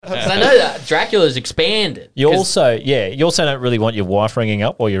I know that Dracula's expanded. You also don't really want your wife ringing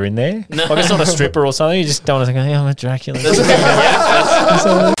up while you're in there. No. Like it's not a stripper or something. You just don't want to think, hey, I'm a Dracula. To make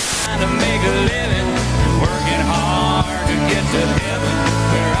a living, working hard to get to heaven,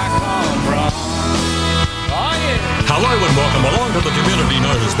 where I come from. Oh yeah. Hello and welcome along to the Community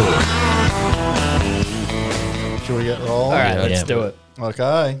Notice Board. Should we get rolling? All right, Yeah. let's do it.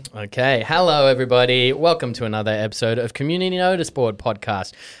 Okay. Okay, hello everybody. Welcome to another episode of Community Notice Board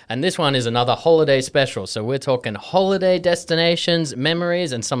podcast. And this one is another holiday special. So we're talking holiday destinations,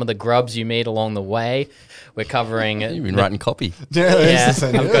 memories, and some of the grubs you meet along the way. We're covering... You've been writing copy. Yeah,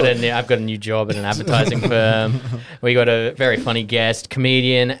 I've got a new job at an advertising firm. We got a very funny guest,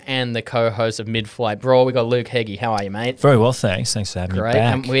 comedian, and the co-host of Mid-Flight Brawl. We got Luke Heggie. How are you, mate? Very well, thanks. Thanks for having Great. me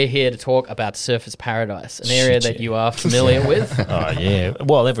back. And we're here to talk about Surfers Paradise, an area Shit, that yeah. you are familiar with. Oh, yeah.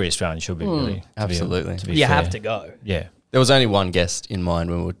 Well, every Australian should be, really. Absolutely. To be You fair. have to go. Yeah. There was only one guest in mind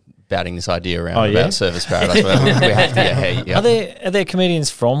when we were batting this idea around Oh, yeah? about Service Paradise. Well, we have to, yeah. Are there comedians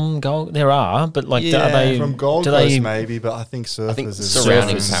from Gold? There are, but like, Yeah, are they From Gold do Coast, they, maybe, but I think Surfers I think is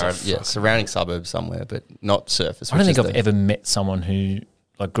surrounding Surfers. surrounding suburbs somewhere, but not Surface. I don't which think is I've ever met someone who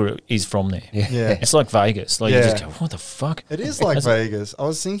like is from there. Yeah. It's like Vegas. Like you Yeah. just go, what the fuck? It is like Vegas. I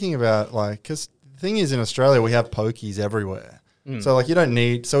was thinking about because the thing is in Australia we have pokies everywhere. So like you don't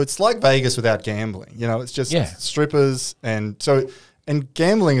need. So it's like Vegas without gambling. You know, it's just strippers and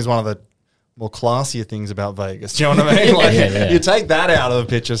gambling is one of the more classier things about Vegas. Do you know what I mean? Like you take that out of the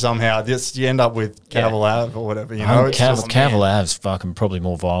picture somehow, just you end up with Cavill Ave or whatever. You know, it's just- Cavill Ave's fucking probably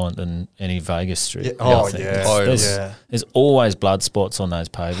more violent than any Vegas strip. Yeah. Oh, I think. yeah. Oh, There's always blood spots on those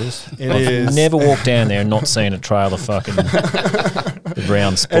pavers. It I've is. never walked down there and not seen a trail of fucking the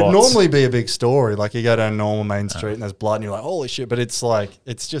brown spots. It'd normally be a big story. Like you go down a normal main street and there's blood and you're like, holy shit. But it's like,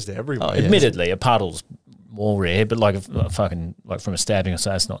 it's just everywhere. Oh, yeah. Admittedly, a puddle's more rare, but like a fucking like from a stabbing or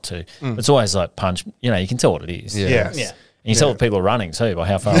so, it's not too. It's always like punch. You know, you can tell what it is. Yeah. Yes. Yeah. And you tell what people are running too by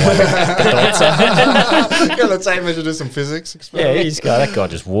how far away the dots are. You're going to take me to do some physics Yeah, experiments. you just go, that guy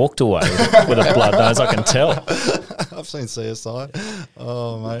just walked away with a blood nose, I can tell. I've seen CSI.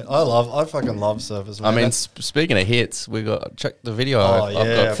 Oh, mate. I fucking love Surfers, I man. mean, speaking of hits, we got check the video. Oh, I've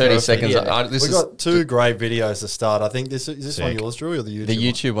yeah, got 30 perfect. seconds. Yeah. This we is got two great videos to start. I think is this one Sick. yours, Drewy, or the YouTube? the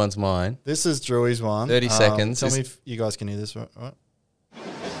YouTube one's mine. This is Drewy's one. 30 seconds. Tell This- me if you guys can hear this, right?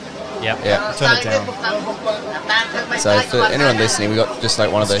 Yep. Yeah. Turn it down. So for anyone listening, we got just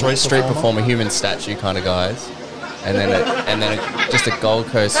like one of the Street street performer. performer, human statue kind of guys, and then just a Gold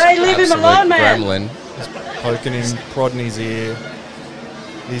Coast Hey, leave him absolute alone, man. gremlin. Poking him, prodding his ear.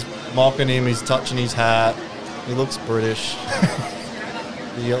 He's mocking him. He's touching his hat. He looks British.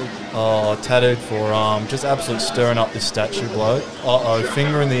 Tattooed forearm. Just absolutely stirring up this statue bloke.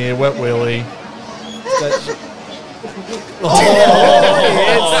 Finger in the ear, wet willy. Statue.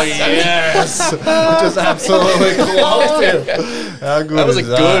 Oh, yes. Just absolutely clocked him. How good That was a is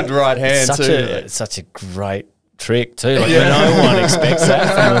that? good right hand too. It's such a great trick too. Like no one expects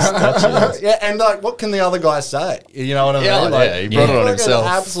that from the statue. Yeah, and like, what can the other guy say? You know what I mean? Yeah, Like, yeah, he brought it on fucking himself.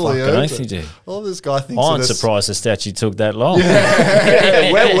 Absolutely Fucking earned oath he it. did. All this guy thinks I'm of this. surprised the statue took that long.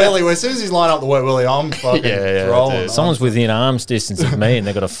 Yeah, wet willy. As soon as he's lined up the wet willy, I'm fucking Yeah, rolling. dude. Someone's within arm's distance of me and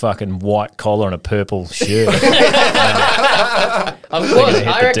they've got a fucking white collar and a purple shirt. Of course, hit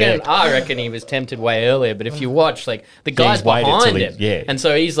the deck. I reckon he was tempted way earlier. But if you watch, like the guy's he's waited behind till he- him, yeah. and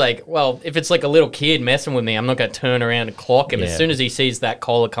so he's like, "Well, if it's like a little kid messing with me, I'm not going to turn around and clock him." Yeah. As soon as he sees that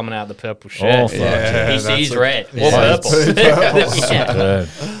collar coming out of the purple shirt, Oh, fuck. Yeah, he that's sees a- red or Yeah, purple. it's purple. Yeah.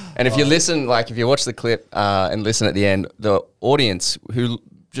 And if you listen, like if you watch the clip and listen at the end, the audience who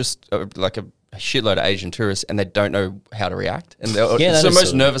just like a shitload of Asian tourists and they don't know how to react, and Yeah, it's that the is most sort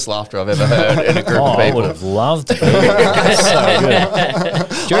of- nervous laughter I've ever heard in a group Oh, of I people. would have loved to be there. That's so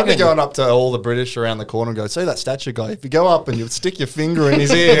good. I'd be going up to all the British around the corner and go, see that statue guy? If you go up and you stick your finger in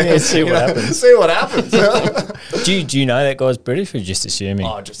his ear, Yeah, see you what know, happens. See what happens. Do you know that guy's British or just assuming?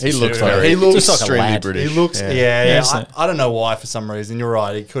 He looks He very, looks just like extremely extremely British. He looks, Yeah, yeah. so- I don't know why for some reason. You're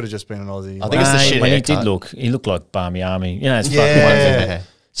right. He could have just been an Aussie. I think it's the shit when he haircut. did he looked like Barmy Army. You know, it's Yeah. fucking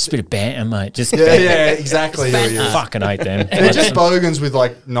just a bit of banter, mate. Just yeah, exactly. Who he is. fucking hate them. They're just bogans with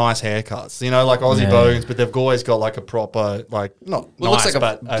like nice haircuts, you know, like Aussie Yeah. bogans, but they've always got like a proper, like not Well, it looks nice,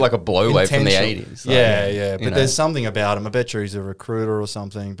 like but like a blowaway from the intentional. 80s, like, yeah, you yeah. But know. there's something about him. I bet you he's a recruiter or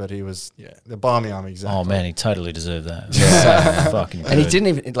something. But he was, the Barmy Army exactly. Oh man, he totally deserved that. So fucking And he good. didn't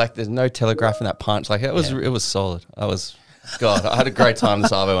even like. There's no telegraphing that punch. Like it was solid. God, I had a great time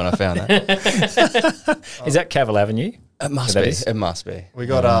this Arvo when I found that. Is that Cavill Avenue? It must That be. is- It must be. We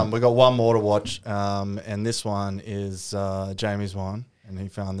got one more to watch, and this one is Jamie's one, and he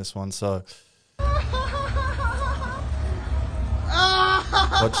found this one. So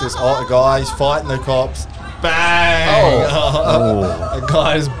Watch this. Oh, a guy's fighting the cops. Bang! A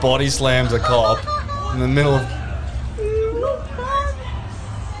guy's body slams a cop in the middle of.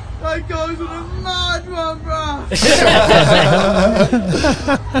 That guy's in a mad one, bro.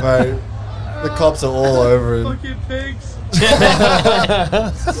 Mate, the cops are all over him. Fucking pigs.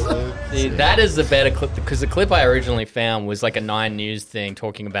 See, that is the better clip because the clip I originally found was like a 9 News thing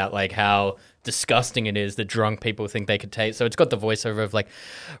talking about like how disgusting it is that drunk people think they could take. So it's got the voiceover of like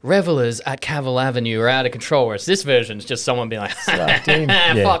revelers at Cavill Avenue are out of control. Whereas this version is just someone being like,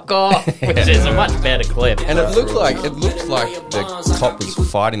 "Fuck off," which is a much better clip. And it looked like the cop was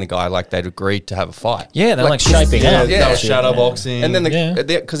fighting the guy like they'd agreed to have a fight. Yeah, they're like shaping up. They were shadowboxing. And then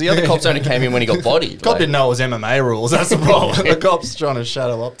because the other cops only came in when he got bodied. Cop didn't know it was MMA rules. That's the problem. The cop's trying to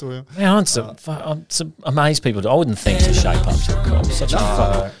shadow up to him. Man, I'm so amazed people. I wouldn't think to shape up to a cop. Such a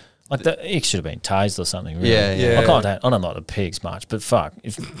fuck. Like it should have been tased or something. Really. Yeah. Like, I don't like the pigs much, but fuck,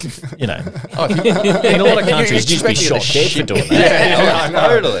 if you know, in a lot of countries, you'd just be shot dead for doing that.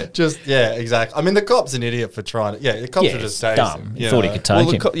 Totally. Just exactly. I mean, the cop's an idiot for trying to. Yeah, the cops Yeah, are just dumb. him. He thought he could take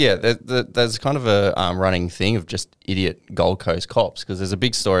him. There's kind of a running thing of just idiot Gold Coast cops because there's a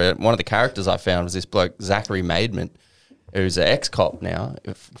big story. One of the characters I found was this bloke Zachary Maidment, who's an ex-cop now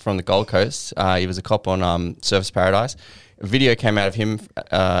from the Gold Coast. He was a cop on Surfers Paradise. A video came out of him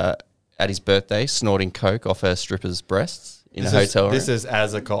at his birthday snorting coke off a stripper's breasts in a hotel room. This is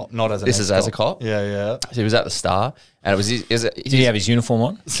as a cop, not as an This is as a cop? Yeah. So he was at the Star, and it was Did he have his uniform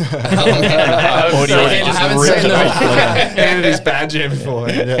on? handed his badge in for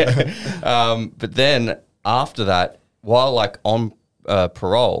him. Yeah. but then after that, while like on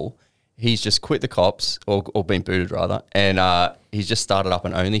parole, he's just quit the cops or been booted rather, and he's just started up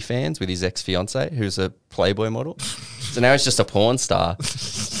an OnlyFans with his ex-fiance, who's a Playboy model. So now he's just a porn star.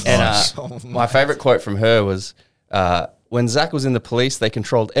 And my favorite quote from her was, when Zach was in the police, they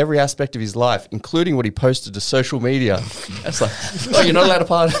controlled every aspect of his life, including what he posted to social media. That's like, oh, you're not allowed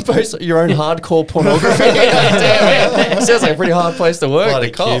to post your own hardcore pornography? Damn it. Sounds like a pretty hard place to work.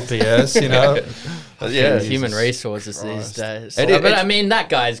 Bloody QPS, you know. Yeah. Human resources these days. It- But I mean, that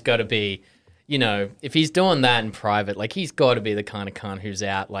guy's got to be, you know, if he's doing that in private, like he's got to be the kind of cunt who's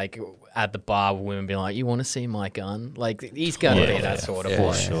out like at the bar with women being like, "You want to see my gun?" Like he's got to be that sort of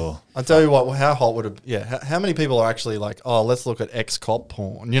boy. Sure. I'll tell you what, how hot would it be? Yeah, how many people are actually like, oh, let's look at ex-cop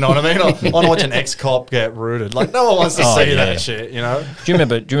porn? You know what I mean? I want to watch an ex-cop get rooted. Like, no one wants to see that shit, you know? Do you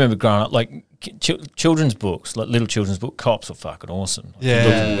remember growing up, like children's books, like little children's book, Cops are fucking awesome. Like, Yeah.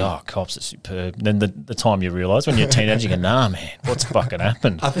 you look at, Cops are superb. Then the time you realise when you're a teenager, you go, nah, man, what's fucking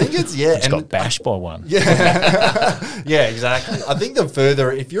happened? I think it's, Just got bashed by one. Yeah, exactly. I think the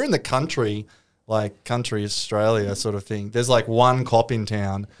further, if you're in the country, like country Australia sort of thing, there's like one cop in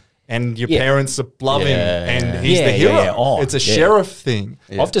town and your parents love him and he's the hero. Yeah. Oh, it's a sheriff thing.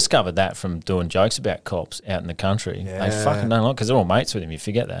 I've discovered that from doing jokes about cops out in the country. They fucking don't like because they're all mates with him. You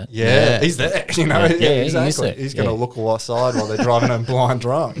forget that. Yeah, he's there. You know, exactly. He's going to Yeah. look aside while they're driving home blind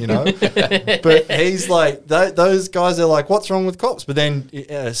drunk. You know, but he's like those guys are like, what's wrong with cops? But then in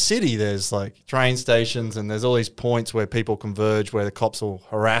a city, there's like train stations and there's all these points where people converge, where the cops will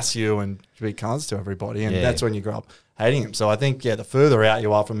harass you and be cunts to everybody, and that's when you grow up hating him. So I think the further out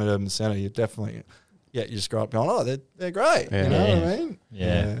you are from an urban centre, you definitely you just grow up going, oh, they're great. You know what I mean?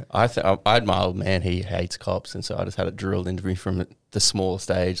 Yeah. I had my old man, he hates cops, and so I just had it drilled into me from the small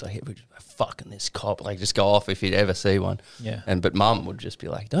stage, like, fucking this cop, like, just go off if you'd ever see one. Yeah. But mum would just be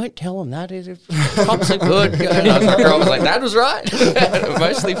like, don't tell him that. Cops are good. And I was like, Dad was right.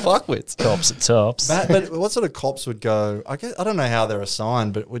 Mostly fuckwits. Cops at tops. But what sort of cops would go? I don't know how they're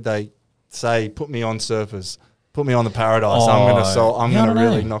assigned, but would they say, put me on Surfers, put me on the Paradise? I'm gonna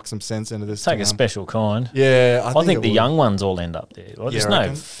really knock some sense into this. Take town. a special kind. Yeah, I think it the would. young ones all end up there. Like, there's no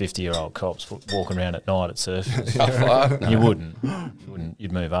reckon? 50-year-old cops walking around at night at surfers. Oh, fuck, no. You wouldn't.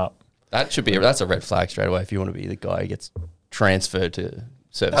 You'd move up. That's a red flag straight away if you want to be the guy who gets transferred to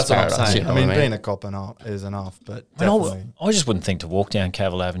Surfers That's what I'm Paradise. saying. You know I mean, what being a cop is enough, but I mean, definitely. I just wouldn't think to walk down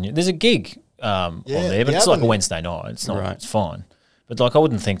Cavill Avenue. There's a gig on there, but the it's like a Avenue. Wednesday night. It's not. Right. It's fine. But like, I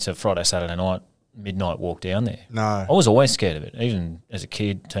wouldn't think to Friday, Saturday night, midnight walk down there. No. I was always scared of it. Even as a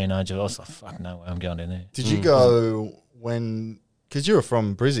kid, teenager, I was like, fuck no way, I'm going down there. Did you go when? Because you were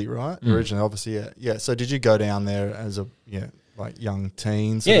from Brizzy, right? Originally, obviously, yeah. So did you go down there as a like young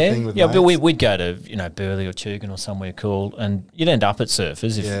teen sort of thing with but mates? we'd go to Burleigh or Tugun or somewhere cool, and you'd end up at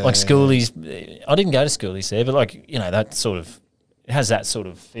Surfers. If Yeah. like schoolies, I didn't go to schoolies there, but like that sort of it has that sort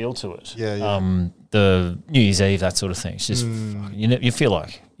of feel to it. Yeah, yeah. The New Year's Eve, that sort of thing. It's just fucking, you feel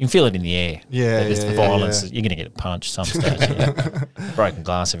like you can feel it in the air. Yeah, It's the yeah, violence. yeah. You're gonna get a punch some stage. Broken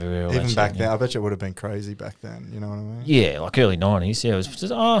glass everywhere. all that Even shit, back yeah. then, I bet you it would have been crazy back then. You know what I mean? Yeah, like early 90s. Yeah, it was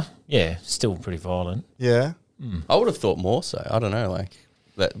just, still pretty violent. Yeah. I would have thought more so. I don't know, like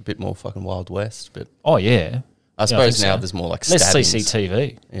that bit more fucking Wild West. But Oh yeah. I suppose now there's more like less stabbings.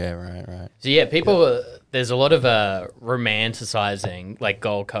 CCTV. Yeah, right. So yeah, people. There's a lot of romanticizing like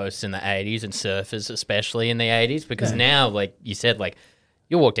Gold Coast in the 80s and surfers especially in the 80s because now, like you said, like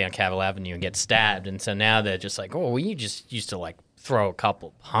you walk down Cavill Avenue and get stabbed, and so now they're just like, oh, well, you just used to like throw a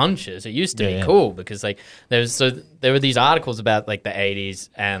couple punches. It used to be cool because like there were these articles about like the 80s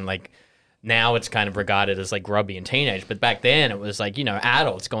and like. Now it's kind of regarded as like grubby and teenage, but back then it was like, you know,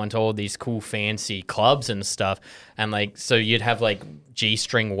 adults going to all these cool fancy clubs and stuff. And like, so you'd have like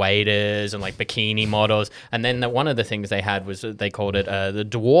G-string waiters and like bikini models. And then one of the things they had was they called it the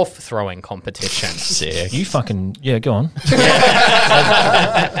dwarf throwing competition. Sick. You fucking go on.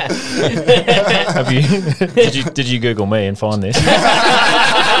 Have you? Did you Google me and find this?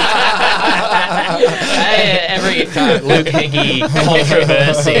 Every time Luke Hickey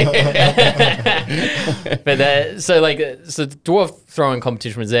controversy. But so dwarf throwing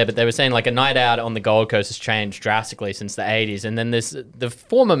competition was there, but they were saying like a night out on the Gold Coast has changed drastically since the 80s. And then the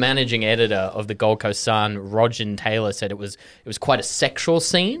former managing editor of the Gold Coast Sun, Roger Taylor, said it was quite a sexual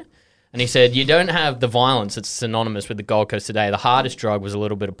scene. And he said, you don't have the violence that's synonymous with the Gold Coast today. The hardest drug was a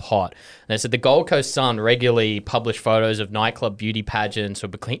little bit of pot. And they said the Gold Coast Sun regularly published photos of nightclub beauty pageants or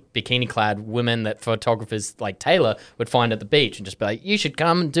bikini-clad women that photographers like Taylor would find at the beach and just be like, you should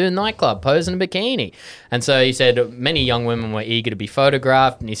come and do a nightclub, pose in a bikini. And so he said many young women were eager to be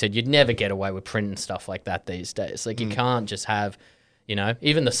photographed. And he said you'd never get away with printing stuff like that these days. Like you can't just have... You know,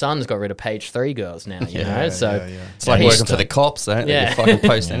 even the Sun's got rid of page 3 girls now, you know? So It's like working for the cops, don't they? Yeah. You fucking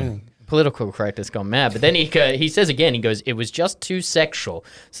post anything. Political correctness gone mad. But then he says again, he goes, it was just too sexual.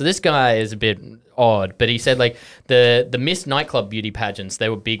 So this guy is a bit odd, but he said like the Miss Nightclub beauty pageants, they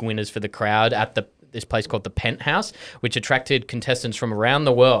were big winners for the crowd at this place called the Penthouse, which attracted contestants from around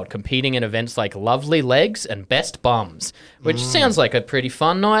the world competing in events like Lovely Legs and Best Bums, which sounds like a pretty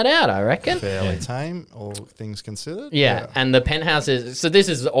fun night out, I reckon. Fairly tame, all things considered. Yeah, and the Penthouse is... So this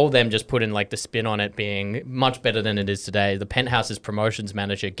is all them just putting like the spin on it being much better than it is today. The Penthouse's promotions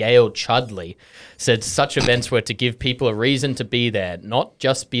manager, Gail Chudley, said such events were to give people a reason to be there, not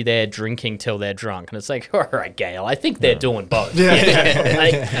just be there drinking till they're drunk. And it's like, all right, Gail, I think they're doing both.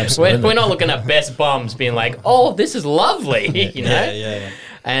 We're not looking at Best Bums being like, oh, this is lovely, you know? Yeah.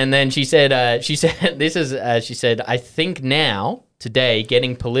 And then she said, I think now, today,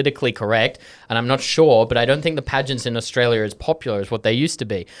 getting politically correct, and I'm not sure, but I don't think the pageants in Australia are as popular as what they used to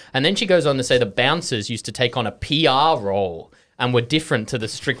be. And then she goes on to say the bouncers used to take on a PR role and were different to the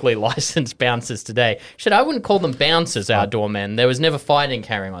strictly licensed bouncers today. She said, I wouldn't call them bouncers, outdoor men. There was never fighting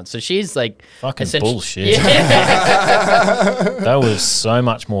carrying on. So she's like... Fucking bullshit. Yeah. That was so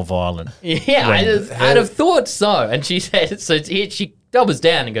much more violent. Yeah, I'd have thought so. And she said, she doubles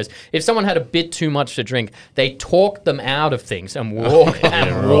down and goes, if someone had a bit too much to drink, they talk them out of things and walk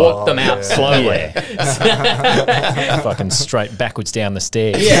them out slowly. Fucking straight backwards down the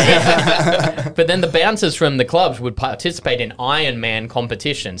stairs. Yeah. But then the bouncers from the clubs would participate in Ironman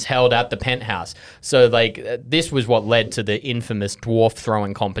competitions held at the Penthouse. So like this was what led to the infamous dwarf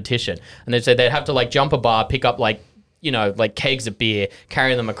throwing competition. And they said they'd have to like jump a bar, pick up like, you know, like kegs of beer,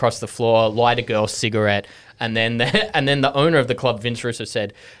 carry them across the floor, light a girl's cigarette. And then the owner of the club, Vince Russo,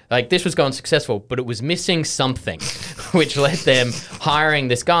 said, like, this was going successful, but it was missing something, which led them hiring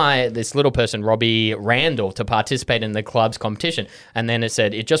this guy, this little person, Robbie Randall, to participate in the club's competition. And then it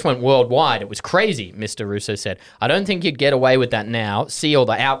said, it just went worldwide. It was crazy, Mr. Russo said. I don't think you'd get away with that now. See all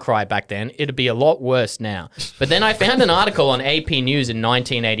the outcry back then. It'd be a lot worse now. But then I found an article on AP News in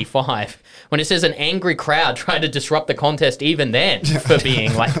 1985 when it says an angry crowd tried to disrupt the contest even then for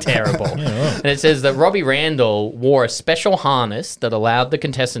being, like, terrible. And it says that Robbie Randall wore a special harness that allowed the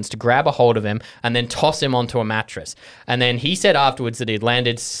contestants to grab a hold of him and then toss him onto a mattress. And then he said afterwards that he'd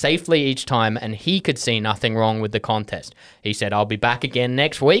landed safely each time and he could see nothing wrong with the contest. He said, I'll be back again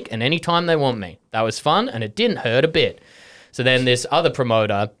next week and anytime they want me. That was fun and it didn't hurt a bit. So then this other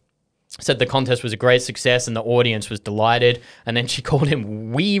promoter said the contest was a great success and the audience was delighted. And then she called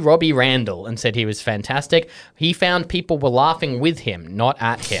him Wee Robbie Randall and said he was fantastic. He found people were laughing with him, not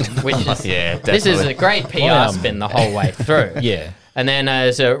at him, which is, this is a great PR spin the whole way through. Yeah. And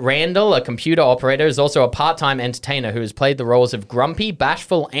then so Randall, a computer operator, is also a part-time entertainer who has played the roles of Grumpy,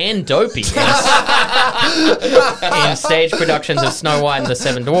 Bashful, and Dopey in stage productions of Snow White and the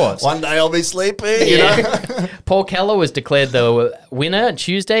Seven Dwarfs. One day I'll be sleeping, you know. Paul Keller was declared the winner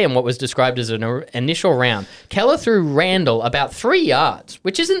Tuesday in what was described as an initial round. Keller threw Randall about 3 yards,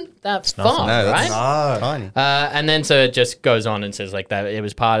 which isn't that far, No, right? that's tiny. And then so it just goes on and says like that it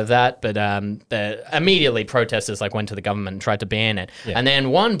was part of that, but immediately protesters like went to the government and tried to ban it. Yeah. And then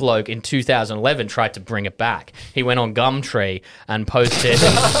one bloke in 2011 tried to bring it back. He went on Gumtree and posted.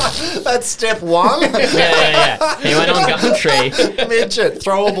 That's step one. Yeah. He went on Gumtree. Midget,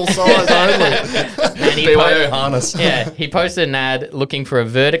 throwable size only. And he BYO harness. Yeah, he posted an ad looking for a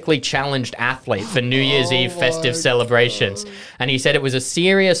vertically challenged athlete for New Year's Eve festive celebrations. And he said it was a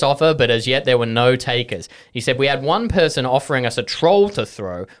serious offer, but as yet there were no takers. He said, we had one person offering us a troll to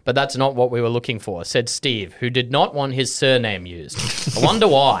throw, but that's not what we were looking for, said Steve, who did not want his surname used. I wonder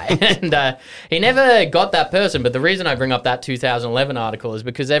why. And he never got that person, but the reason I bring up that 2011 article is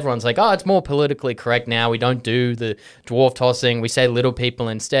because everyone's like, oh, it's more politically correct now. We don't do the dwarf tossing. We say little people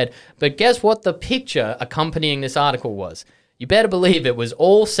instead. But guess what the picture accompanying this article was? You better believe it was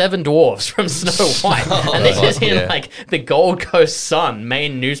all 7 dwarfs from Snow White. And this is in like the Gold Coast Sun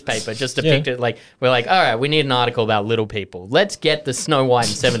main newspaper, just depicted like, we're like, all right, we need an article about little people. Let's get the Snow White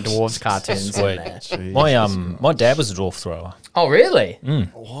and 7 Dwarfs cartoons in there. My dad was a dwarf thrower. Oh, really?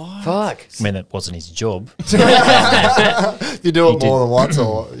 What? Fuck. I mean, that wasn't his job. You do it more than once,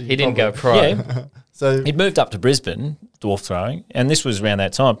 or He didn't go pro. Yeah. So He'd moved up to Brisbane, dwarf throwing, and this was around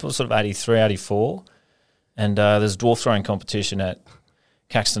that time, sort of 83, 84. And there's a dwarf throwing competition at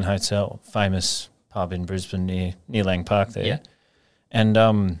Caxton Hotel, famous pub in Brisbane near Lang Park there. Yeah.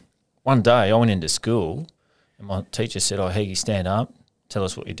 And one day I went into school and my teacher said, oh, Heggie, stand up. Tell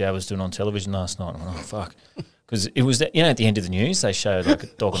us what your dad was doing on television last night. I went, oh, fuck. Because it was, at the end of the news, they showed like a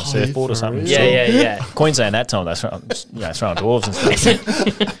dog on a surfboard or something. Yeah. Queensland that time, they were throwing dwarves and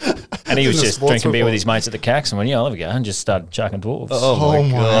stuff. And he was just drinking beer with his mates at the Cax and went, yeah, I'll have a go, and just started chucking dwarves. Oh my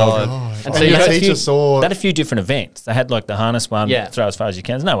god! And So so your you teacher saw. They had a few different events. They had like the harness one, Yeah. throw as far as you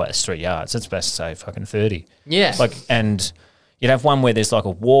can. There's no way it's 3 yards. It's best to say fucking 30. Yeah. And you'd have one where there's like a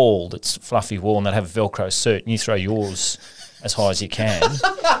wall that's a fluffy wall and they'd have a Velcro cert and you throw yours as high as you can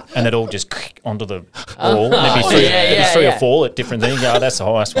and it all just onto the wall. And there'd be three or four at different things. You go, oh, that's the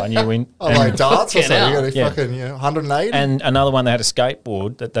highest one, you win. Oh, like darts or Fucking something. hell. You got Yeah. a fucking 180. And another one, they had a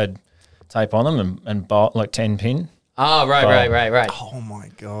skateboard that they'd tape on them and bolt like 10 pin. Oh, right. Oh my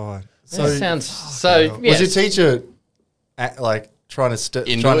god! So that sounds so. Yeah. Was your teacher trying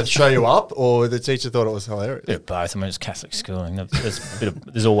to show you up, or the teacher thought it was hilarious? Bit of both. I mean, it's Catholic schooling.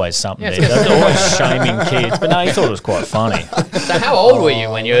 There's always something there. They're always shaming kids. But no, he thought it was quite funny. So how old were you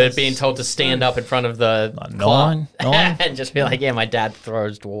when you were being told to stand up in front of the Like club nine. and just be like, yeah, my dad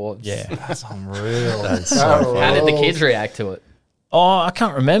throws dwarves? Yeah. That's unreal. That's so funny. How did the kids react to it? Oh, I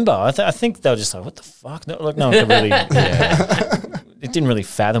can't remember. I think they were just like, what the fuck? No one could really... It didn't really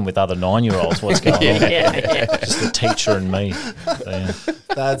fathom with other 9-year-olds what's going on. Yeah. Just the teacher and me. So, yeah.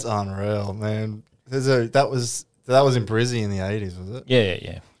 That's unreal, man. That was in Brizzy in the 80s, was it?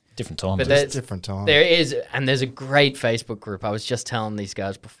 Yeah. Different times. But It's a different time. There's a great Facebook group. I was just telling these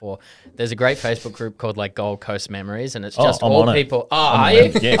guys before. There's a great Facebook group called like Gold Coast Memories, and it's just I'm all on it. people. Oh, I'm are on you?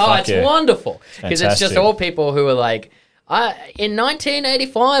 it. Yeah, Oh, fuck it's yeah. wonderful because it's just Fantastic. all people who are like, in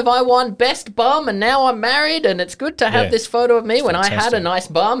 1985, I won best bum, and now I'm married, and it's good to have Yeah. this photo of me when I had a fantastic. nice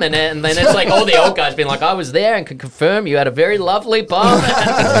bum, and then it's like all the old guys being like, I was there and can confirm you had a very lovely bum.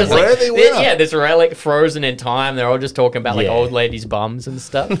 It's just like, Worthy winner. this relic frozen in time. They're all just talking about like Yeah. old ladies' bums and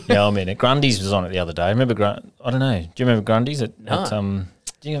stuff. Yeah, I mean, Grundy's was on it the other day. Remember, I don't know. Do you remember Grundy's? Do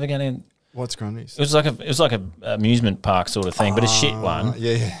you ever go in? What's Grundy's? It was like a amusement park sort of thing, but a shit one.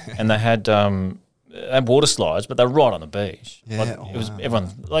 Yeah. And they had water slides, but they're right on the beach. Yeah, Like, it was everyone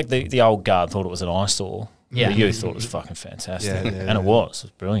like the old guard thought it was an eyesore. Yeah. The youth thought it was fucking fantastic, Yeah, and it was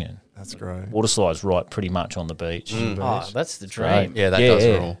brilliant. That's great. Water slides right pretty much on the beach. Oh, that's the Right. dream. Yeah, that does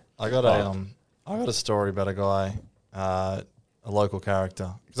rule. I got a story about a guy, a local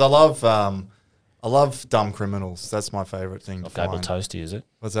character, because I love dumb criminals. That's my favorite thing to Gable find. Toasty, is it?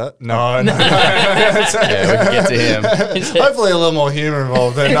 What's that? No. Yeah, we can get to him. Hopefully a little more humour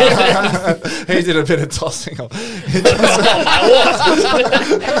involved there. He did a bit of tossing up.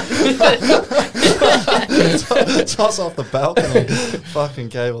 Toss off the balcony. Fucking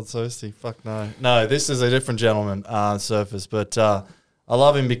Gable Toasty. Fuck no. No, this is a different gentleman, Surfers, but I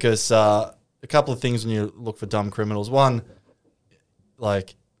love him because a couple of things when you look for dumb criminals. One,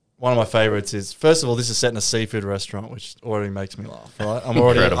 like, one of my favorites is, first of all, this is set in a seafood restaurant, which already makes me laugh. Right, I'm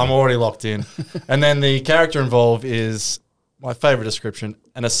already locked in. And then the character involved is my favorite description,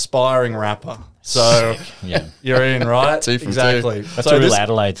 an aspiring rapper. So Yeah. you're in, right? 2 from 2. Exactly. That's so a real this-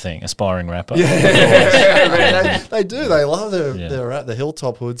 Adelaide thing, aspiring rapper. they do. They love their rap, the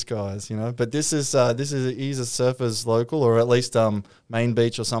Hilltop Hoods guys, you know. But he's a surfers local, or at least Main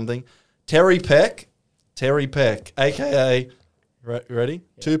Beach or something. Terry Peck, aka ready?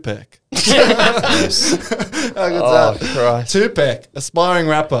 Tupac. How good's that? Christ. Tupac, aspiring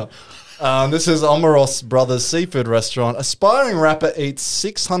rapper. This is Omeros Brothers Seafood Restaurant. Aspiring rapper eats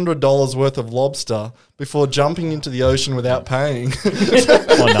 $600 worth of lobster before jumping into the ocean without paying.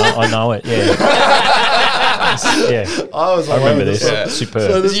 I know it. Yeah. Yeah. I was I remember this. this. Yeah.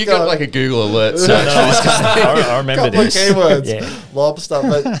 Superb. So this You guy- got like a Google alert No, search. I remember Couple this. of keywords. Yeah. Lobster.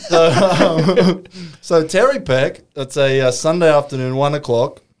 But, so Terry Peck, it's a Sunday afternoon, 1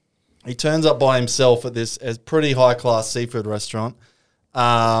 o'clock. He turns up by himself at this pretty high-class seafood restaurant,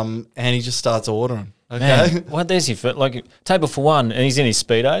 and he just starts ordering. Okay? Man, what there's your foot? Like table for one, and he's in his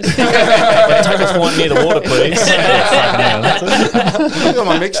speedos. Like, table for one near the water, please. I got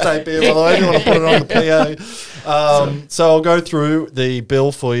my mixtape here, by the way. If you want to put it on the PA. So I'll go through the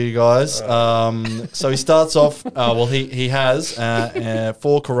bill for you guys. So he starts off, he has 4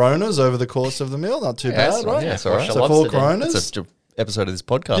 Coronas over the course of the meal. Not too bad, right? Yeah, it's all right. So 4 Lobster then. Coronas. That's an episode of this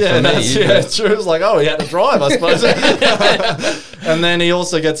podcast. Yeah, for me. that's true. It's like, he had to drive, I suppose. And then he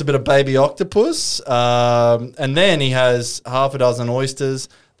also gets a bit of baby octopus. And then he has half a dozen oysters.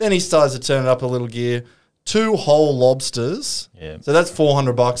 Then he starts to turn it up a little gear. 2 whole lobsters. Yeah. So that's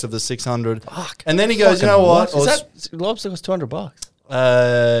 $400 of the 600. Fuck. And then he goes, you know what? Is that lobster was $200?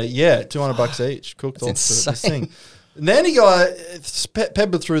 Yeah, $200 each. Cooked That's lobster. This thing. And then he got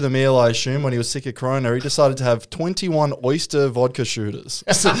peppered through the meal, I assume, when he was sick of Corona. He decided to have 21 oyster vodka shooters.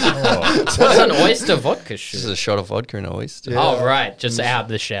 What's an oyster vodka This is shoot? a shot of vodka and an oyster. Yeah. Oh, right. Just out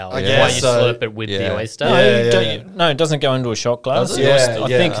the shell. I While guess you so. slurp it with Yeah. the oyster. No, it doesn't go into a shot glass. Does it? The Yeah, oyster- I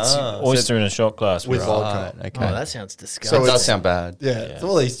yeah. think it's Ah. oyster in a shot glass. With right. vodka. Right, okay. Oh, that sounds disgusting. So That does it's- sound bad. Yeah, so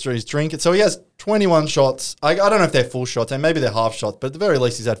all he's drinking. So he has 21 shots. I don't know if they're full shots, and maybe they're half shots, but at the very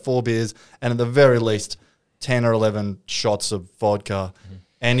least, he's had 4 beers, and at the very least, 10 or 11 shots of vodka.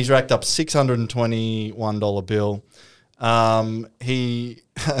 And he's racked up $621 bill. He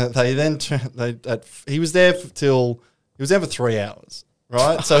was there for 3 hours,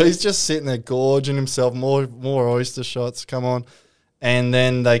 right? So he's just sitting there gorging himself, more oyster shots, come on. And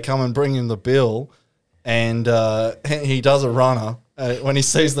then they come and bring him the bill, and he does a runner when he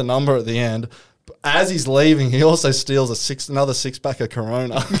sees the number at the end. As he's leaving, he also steals another 6-pack of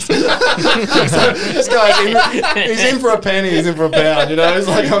Corona. So this guy, he's in for a penny, he's in for a pound. You know, he's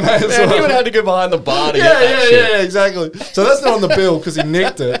like, I may as Man, well. he would have had to go behind the bar to get Yeah, that shit. yeah, exactly. So that's not on the bill because he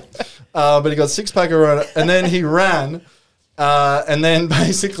nicked it. But he got 6-pack of Corona, and then he ran, and then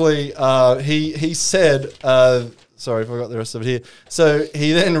basically he said, sorry, I forgot the rest of it here. So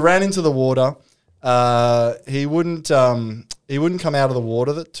he then ran into the water. He wouldn't come out of the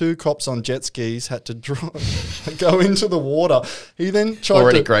water. The 2 cops on jet skis had to go into the water. He then tried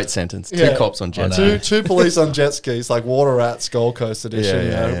Already to great sentence. Yeah. 2 cops on jet. know. two police on jet skis, like Water Rats Gold Coast edition, Yeah,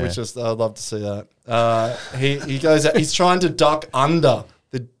 you know, yeah. which is I'd love to see that. He goes out, he's trying to duck under.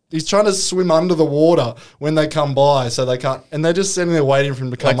 He's trying to swim under the water when they come by, so they can't, and they're just sitting there waiting for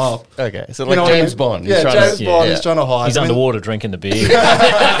him to come up. Okay, so You like know what I James mean? Bond. Yeah, trying James to, Bond. yeah. He's trying to hide. He's I mean, underwater drinking the beer. he's trying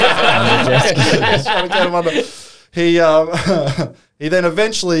to get him under. He then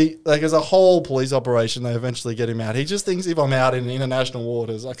eventually, like, as a whole police operation, they eventually get him out. He just thinks if I'm out in international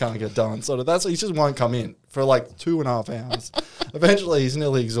waters, I can't get done. So he just won't come in for like 2.5 hours. Eventually, he's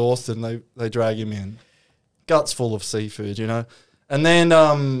nearly exhausted, and they drag him in, guts full of seafood, you know. And then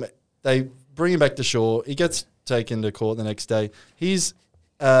they bring him back to shore. He gets taken to court the next day. He's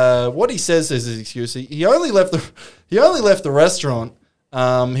what he says is his excuse. He only left the restaurant.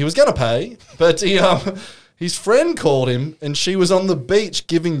 He was going to pay, but his friend called him, and she was on the beach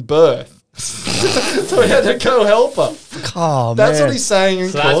giving birth. So he had to go help her. Oh, That's what he's saying in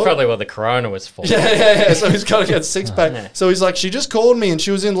So court. that's probably what the Corona was for. Yeah. So he's got to get 6-pack. So he's like, she just called me, and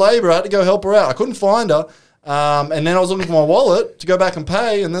she was in labour. I had to go help her out. I couldn't find her. And then I was looking for my wallet to go back and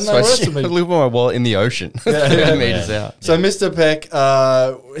pay, and then they arrested me. I live with my wallet in the ocean. Yeah. Meters out. So Mr. Peck,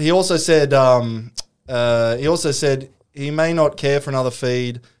 he also said he may not care for another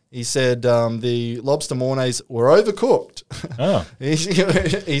feed. He said the lobster mornay's were overcooked. Oh.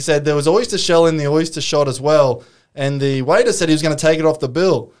 He said there was oyster shell in the oyster shot as well, and the waiter said he was going to take it off the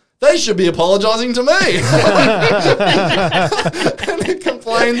bill. They should be apologising to me. And he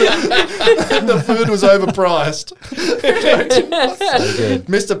complained that the food was overpriced.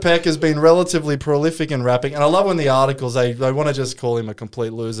 Mr. Peck has been relatively prolific in rapping, and I love when the articles, they want to just call him a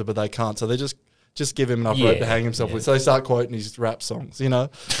complete loser, but they can't. So they just just give him enough rope to hang himself with. So they start quoting his rap songs, you know.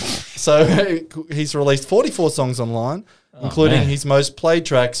 So he's released 44 songs online, including his most played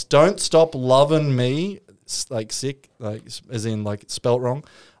tracks, Don't Stop Lovin' Me, like sick, like as in like spelt wrong.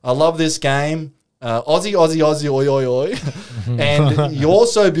 I Love This Game, Aussie, Aussie, Aussie, oi, oi, oi. And You're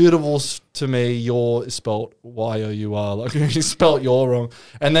So Beautiful to Me, you're spelt Y-O-U-R, like you spelt you're wrong.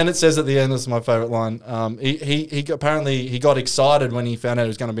 And then it says at the end, this is my favourite line, he apparently he got excited when he found out he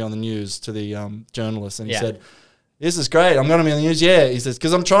was going to be on the news to the journalist, and he said, this is great. I'm going to be on the news. Yeah, he says,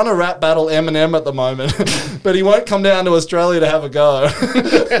 because I'm trying to rap battle Eminem at the moment, but he won't come down to Australia to have a go.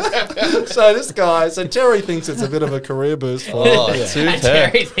 So Terry thinks it's a bit of a career boost for him. And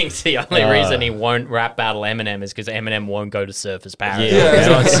Terry thinks the only reason he won't rap battle Eminem is because Eminem won't go to Surfers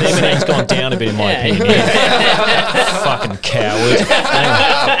Paradise. Eminem's gone down a bit in my opinion. Fucking coward.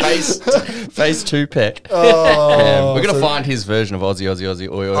 Face Tupac. We're going to find his version of Aussie, Aussie, Aussie,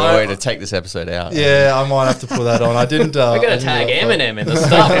 oi, oi, oi to take this episode out. Yeah, I might have to put that on. I didn't. We're going to tag Eminem in the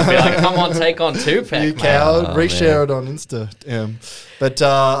stuff and be like, come on, take on Tupac. You coward. Reshare it on Insta. But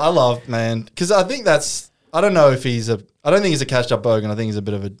I love, man, because I think that's, I don't know if I don't think he's a cashed up bogan. I think he's a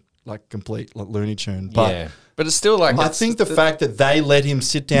bit of a like complete like Looney Tune. But But it's still like, I think the fact that they let him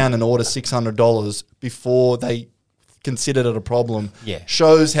sit down and order $600 before they considered it a problem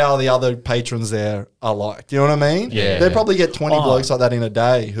shows how the other patrons there are like. Do you know what I mean? Yeah. They probably get 20 blokes like that in a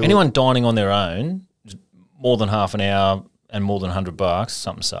day. Anyone dining on their own, more than half an hour and more than $100,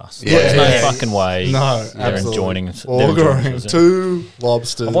 something sus. Yeah. There's no fucking way No, they're absolutely. enjoying Ordering 2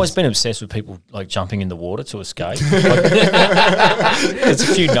 lobsters. I've always been obsessed with people like jumping in the water to escape. There's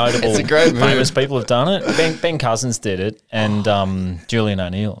a few notable famous people have done it. Ben Cousins did it, and Julian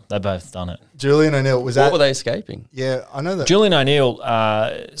O'Neill. They both done it. Julian O'Neill was what were they escaping? Yeah, I know that. Julian O'Neill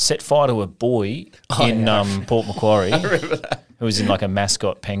set fire to a buoy in Port Macquarie. Who was in like a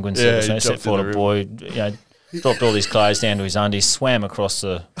mascot penguin suit. So he set fire to a buoy, dropped all his clothes down to his undies, swam across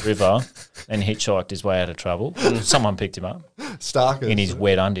the river, and hitchhiked his way out of trouble. Someone picked him up Starkers. in his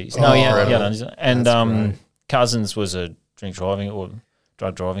wet undies. No, he had undies. And Cousins was a drink driving or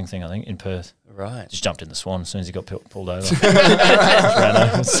drug driving thing, I think, in Perth. Right. Just jumped in the Swan as soon as he got pulled over. Ran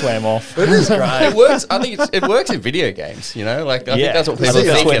over, swam off. It is great. It works. I think it works in video games, you know? Like, I think that's what You people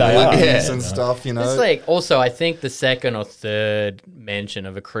see think. it and stuff, you know. It's like, also, I think the second or third mention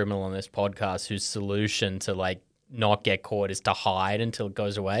of a criminal on this podcast whose solution to like not get caught is to hide until it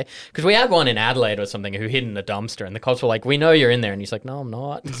goes away. Because we had one in Adelaide or something who hid in the dumpster, and the cops were like, "We know you're in there," and he's like, "No, I'm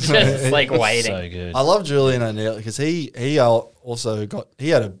not." Just like waiting. So good. I love Julian O'Neill because he also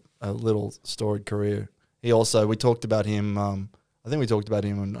had a little storied career. He also, we talked about him. I think we talked about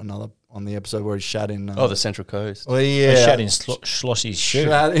him on the episode where he shat in. The Central Coast. Well, yeah, Shat in Schlossy's shoe.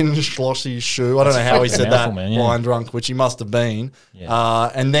 Shat in Schlossy's shoe. I don't know how he said that, man, blind drunk, which he must have been. Yeah.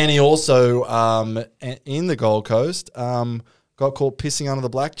 And then he also, in the Gold Coast, got caught pissing under the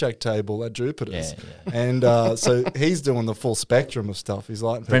blackjack table at Jupiter's. Yeah. And so he's doing the full spectrum of stuff. He's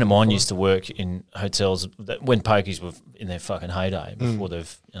like, A friend of mine used to work in hotels when pokies were in their fucking heyday before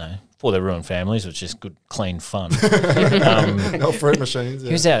before they ruined families, which is good, clean fun. not fruit machines.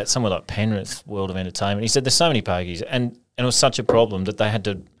 He was out at somewhere like Penrith World of Entertainment. He said there's so many pokies, and it was such a problem that they had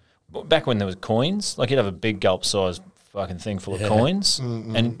to, back when there was coins, like you'd have a big gulp size fucking thing full of coins,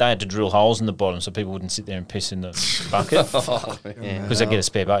 and they had to drill holes in the bottom so people wouldn't sit there and piss in the bucket because they get a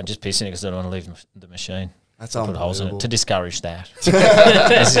spare bucket and just piss in it because they don't want to leave the machine. That's put holes in it to discourage that.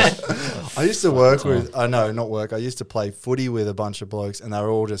 I used to work with, I used to play footy with a bunch of blokes, and they were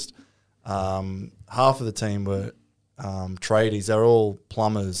all just, half of the team were tradies. They were all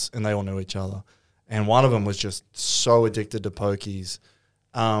plumbers, and they all knew each other. And one of them was just so addicted to pokies.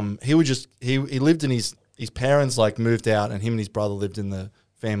 He lived in his parents like moved out, and him and his brother lived in the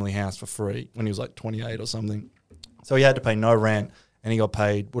family house for free when he was like 28 or something. So he had to pay no rent, and he got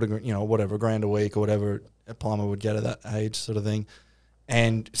paid whatever, $1,000 a week or whatever a plumber would get at that age, sort of thing.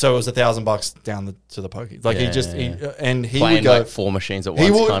 And so it was $1,000 down to the pokies. Like he playing would go like 4 machines at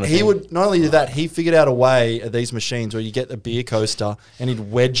once. He would not only do that, he figured out a way at these machines where you get the beer coaster and he'd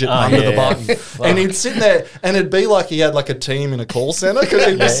wedge it under the button, and he'd sit there, and it'd be like he had like a team in a call center because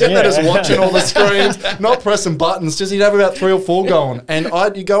he'd be sitting there just watching all the screens, not pressing buttons. Just he'd have about 3 or 4 going, and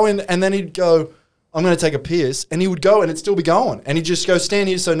you go in, and then he'd go, I'm going to take a piss, and he would go, and it'd still be going, and he'd just go stand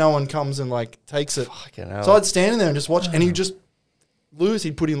here so no one comes and like takes it. Fucking hell. So I'd stand in there and just watch, and he'd just lose.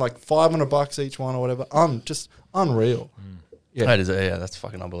 He'd put in like $500 each one or whatever. Just unreal. Yeah, that's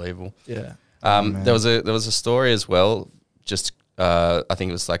fucking unbelievable. Yeah. There was a story as well. Just I think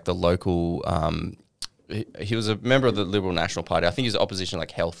it was like the local. He was a member of the Liberal National Party. I think he was opposition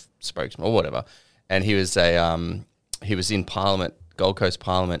like health spokesman or whatever. And he was he was in Parliament, Gold Coast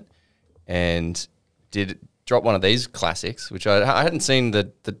Parliament, and drop one of these classics, which I hadn't seen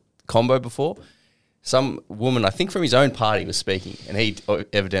the combo before. Some woman, I think from his own party, was speaking, and he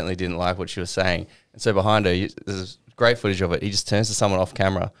evidently didn't like what she was saying. And so behind her, there's great footage of it. He just turns to someone off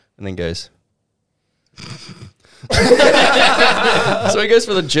camera and then goes. So he goes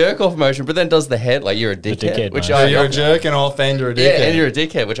for the jerk off motion, but then does the head like you're a dickhead, which you're a jerking off and you're a dickhead. Yeah, and you're a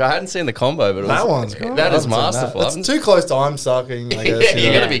dickhead, which I hadn't seen the combo, but that one's great. That is masterful. It's too close to I'm sucking. I guess,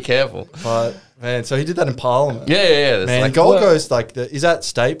 you got to be careful. But man, so he did that in Parliament. Yeah. Man, like, Gold Coast, is that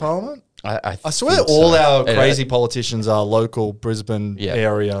state Parliament? I swear all our crazy politicians are local Brisbane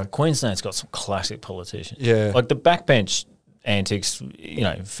area. Queensland's got some classic politicians. Yeah. Like the backbench antics,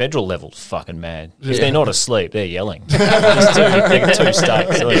 federal level's fucking mad. If they're not asleep, they're yelling. They're two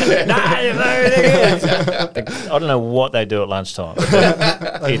states. Like, I don't know what they do at lunchtime.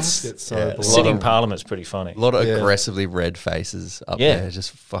 Sitting Parliament's pretty funny. A lot of aggressively red faces up there,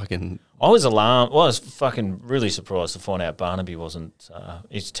 just fucking... I was alarmed. Well, I was fucking really surprised to find out Barnaby wasn't.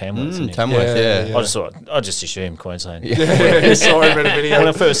 He's Tamworth. Tamworth, yeah. I just assumed Queensland. Saw him in a video. When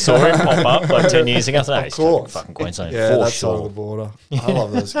I first saw him pop up like 10 years ago, I thought, he's fucking Queensland. Yeah, for that's sure. side of the border. I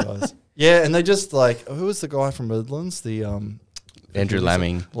love those guys. Yeah, and they just who was the guy from Midlands? The Andrew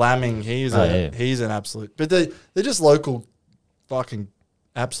Lamming. Lamming, he's an absolute. But they're just local, fucking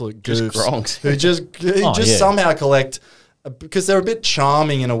absolute goofs just gronks who just somehow collect. Because they're a bit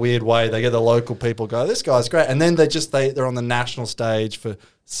charming in a weird way. They get the local people go, this guy's great. And then they're on the national stage for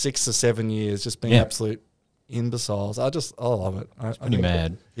 6 or 7 years just being absolute imbeciles. I love it. It's pretty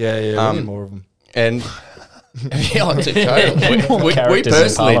mad. Yeah, we need more of them. And we personally do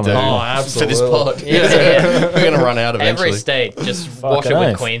for this pod. We're going to run out eventually. Every state just wash it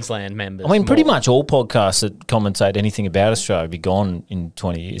with Queensland members. I mean, pretty much all podcasts that commentate anything about Australia will be gone in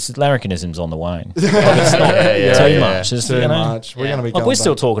 20 years. Larrikinism's on the wane. It's not too much. It's, too much. We're going to be we're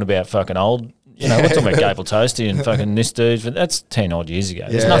still talking about fucking old. We're talking about Gable Toasty and fucking this dude, but that's 10 odd years ago.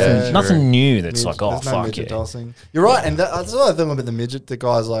 There's nothing new that's fuck yeah. Tossing. You're right, and that's what I think about the midget. The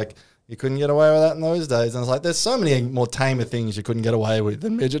guy's like, you couldn't get away with that in those days. And it's like, there's so many more tamer things you couldn't get away with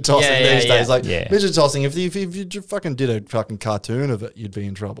than midget tossing these days. Like, midget tossing, if you fucking did a fucking cartoon of it, you'd be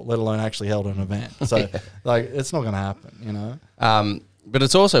in trouble, let alone actually held an event. So, it's not going to happen, But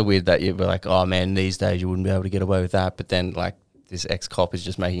it's also weird that you're like, oh, man, these days you wouldn't be able to get away with that. But then, this ex-cop is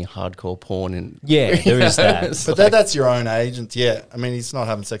just making hardcore porn. And there is that. But that's your own agent, I mean, he's not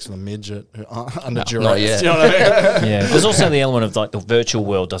having sex with a midget under duress. Not yet. You know what I mean? There's also the element of, the virtual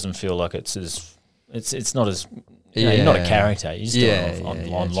world doesn't feel like it's not as... you're not a character. You just do it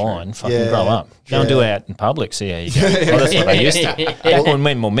online. True. Fucking grow up. Go and do it out in public. See how you go. That's what they used to. Back when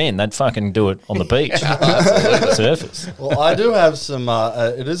men were men, they'd fucking do it on the beach. Surface. Well, I do have some...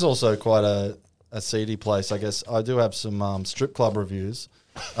 it is also quite a seedy place, I guess. I do have some strip club reviews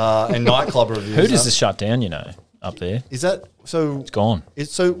and nightclub reviews. Hooters is shut down, up there. Is that... So it's gone.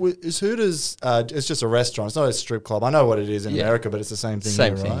 Is Hooters? It's just a restaurant. It's not a strip club. I know what it is in America, but it's the same thing.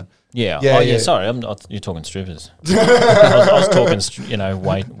 Same thing, right? Yeah. Sorry, you're talking strippers. I was talking,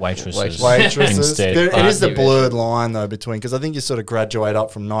 waitresses. Instead. It is the blurred line though between, because I think you sort of graduate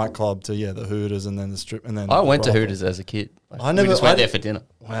up from nightclub to the Hooters and then the strip and then. I went to Hooters as a kid. I never we just went there for dinner.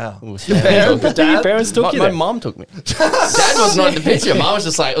 Wow. Your parents took you My there? mum took me. Dad was not in the picture. Mum was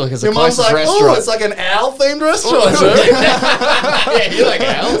just like, look, it's the Your mum's closest like, restaurant. oh, it's like an owl-themed restaurant. Yeah, you like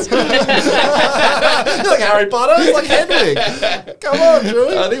owls? You're like Harry Potter. It's like Hedwig. Come on,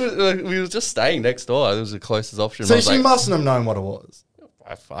 Drew. I think we were just staying next door. It was the closest option. So she mustn't have known what it was.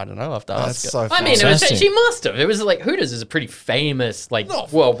 I don't know. I have to ask her. So I mean, she must have. It was like Hooters is a pretty famous,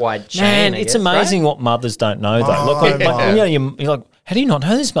 worldwide chain. Man, it's amazing what mothers don't know, though. You're like, how do you not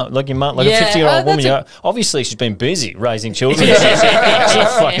know this? Like your mum, a 50-year-old woman. Obviously, she's been busy raising children. She's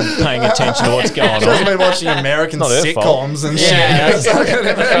not fucking paying attention to what's going on. She's also been watching American sitcoms and shit.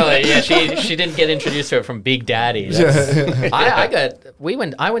 Yeah, she didn't get introduced to it from Big Daddy.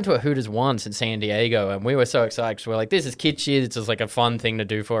 I went to a Hooters once in San Diego, and we were so excited because we're like, this is kitschy. It's just like a fun thing to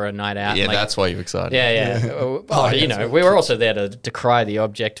do for a night out. Yeah, and that's why you're excited. Yeah. We were also there to decry the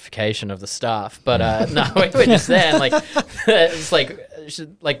objectification of the staff, but no, we were just there, and it's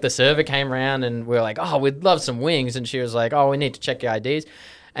like the server came around, and we were like, oh, we'd love some wings, and she was like, oh, we need to check your IDs.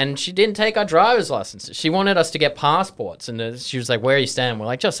 And she didn't take our driver's licenses. She wanted us to get passports, and she was like, where are you staying? We're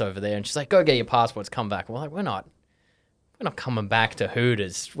like, just over there. And she's like, go get your passports, come back. And we're like, we're not coming back to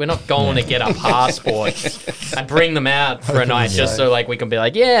Hooters. We're not going to get our passports and bring them out for a night just so we can be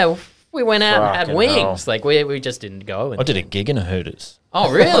like, yeah, we went out and had wings. Like we just didn't go. I did a gig in a Hooters. Oh,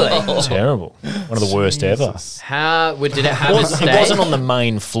 really? Terrible. One of the worst ever. How did it have a stage? It wasn't on the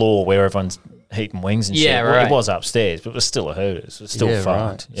main floor where everyone's heat and wings and Yeah, shit. Well, right. it was upstairs, but it was still a Hooters. It was still Yeah,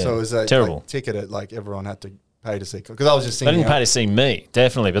 fucked. right. Yeah. So it was a terrible. like, ticket at like everyone had to pay to see because I was just They thinking. didn't pay to see me,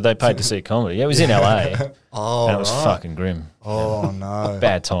 definitely, but they paid to see comedy. Yeah, it was in LA, Oh, and it was right. fucking grim. Oh no,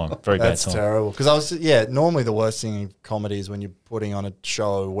 Bad time, very That's bad time. terrible. Because normally the worst thing in comedy is when you're putting on a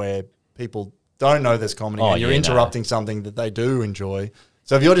show where people don't know there's comedy Oh, and you're yeah, interrupting something that they do enjoy.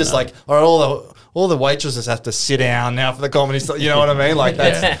 So if you're just like, all right, all the waitresses have to sit down now for the comedy stuff, you know what I mean? Like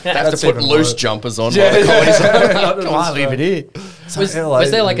that's They have to put even loose worse. jumpos on. Yeah, while the comedy's on. Come on, leave it here. Was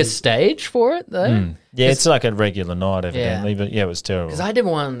there like a stage for it though? Yeah, it's like a regular night, evidently, but yeah, it was terrible. Because I did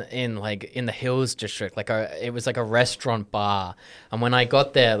one in the Hills district, it was like a restaurant bar, and when I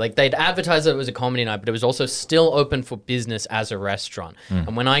got there, like they'd advertised that it was a comedy night, but it was also still open for business as a restaurant.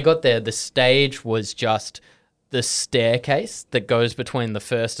 And when I got there, the stage was just the staircase that goes between the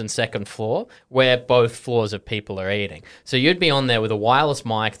first and second floor, where both floors of people are eating. So you'd be on there with a wireless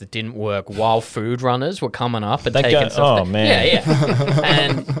mic that didn't work while food runners were coming up and They taking go- stuff. oh, man. Yeah.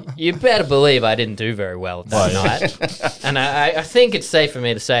 And you better believe I didn't do very well that night. And I think it's safe for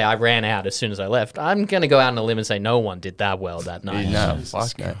me to say I ran out as soon as I left. I'm going to go out on a limb and say no one did that well that night. No, Jesus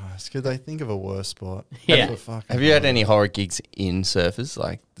fuck no. Christ, could they think of a worse spot? Yeah. That's a fucking Have you had any horror gigs in Surfers,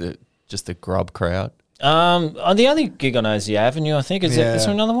 like just the grub crowd? The only gig I know is the Avenue, I think. Is there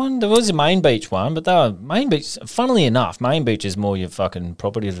another one? There was a Main Beach one, but they were Main Beach. Funnily enough, Main Beach is more your fucking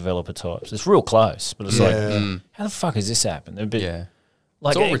property developer types. It's real close, but it's like, how the fuck has this happened? They're a bit Yeah.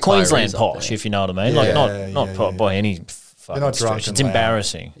 like It's all Queensland retirees up posh, there. if you know what I mean. Yeah, Like not yeah. by any fucking not drunk stretch. and It's loud.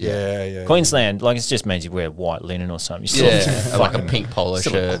 embarrassing. Yeah. Queensland, like it just means you wear white linen or something. You still Yeah, like a pink polo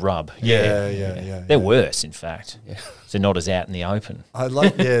still a shirt. grub. Yeah. They're worse, in fact. Yeah. They're not as out in the open. I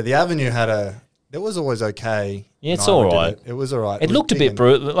like. Yeah, the Avenue had it was always okay. Yeah, it's when I all did right. It was all right. It was looked a big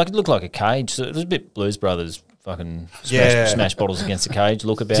bit and- like it looked like a cage. So it was a bit Blues Brothers fucking Yeah. smash bottles against the cage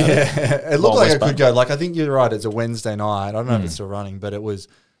look about it. Yeah, it looked Wild like West it Button. could go. Like I think you're right. It's a Wednesday night. I don't know if it's still running, but it was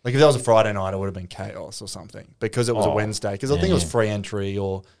like if that was a Friday night, it would have been chaos or something because it was a Oh, Wednesday. Because I think it was free entry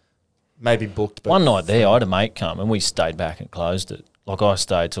or maybe booked. But One night there, I had a mate come and we stayed back and closed it. Like I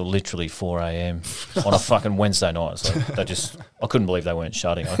stayed till literally 4 a.m. on a fucking Wednesday night. It's like I couldn't believe they weren't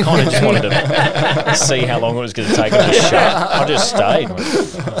shutting. I kind of just wanted to see how long it was going to take them to shut. I just stayed. I went,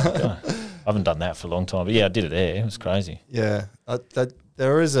 "Oh, God." I haven't done that for a long time, but yeah, I did it there. It was crazy. yeah, that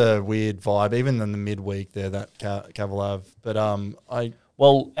there is a weird vibe even in the midweek there that Cavill Ave. But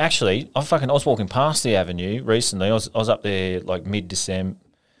Well, actually, I was walking past the Avenue recently. I was up there like mid-December,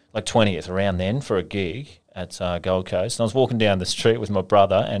 like 20th, around then for a gig at Gold Coast. And I was walking down the street with my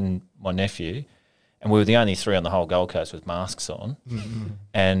brother and my nephew, and we were the only three on the whole Gold Coast with masks on,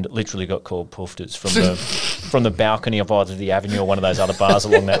 and literally got called poofters from the balcony of either the Avenue or one of those other bars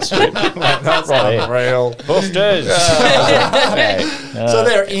along that strip. that's Right there. unreal. Poofters. So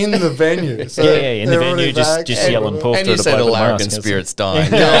they're in the venue. So Yeah, in the they're venue, already just back. yelling poofter And you at a said bloke all with a arrogant mask. spirits dying.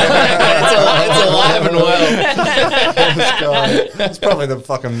 It's alive and well. This guy, it's probably the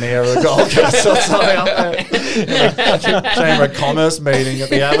fucking mayor of Gold Coast or something up there. Chamber of Commerce meeting at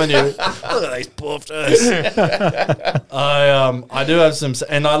the Avenue. Look at these poofters. I do have some,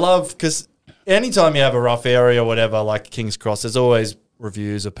 and I love because anytime you have a rough area or whatever, like King's Cross, there's always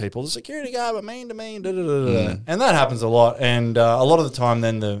reviews of people. The security guard were mean to me, and that happens a lot. And a lot of the time,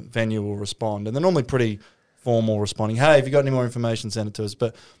 then the venue will respond, and they're normally pretty formal, responding. Hey, if you got any more information, send it to us.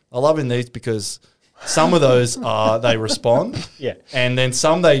 But I love in these because some of those they respond, Yeah. and then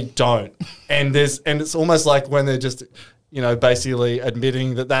some they don't, and it's almost like when they're just basically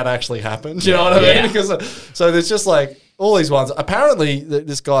admitting that actually happened. You know what I mean? Yeah. Because so there's just like all these ones. Apparently,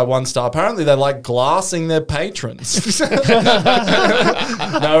 this guy 1 star. Apparently, they like glassing their patrons.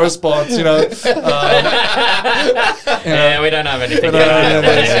 No response. Yeah, we don't have anything.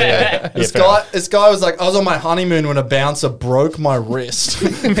 This guy was like, I was on my honeymoon when a bouncer broke my wrist.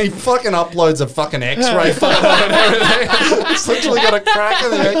 He fucking uploads a fucking X-ray photo and everything. He's literally got a crack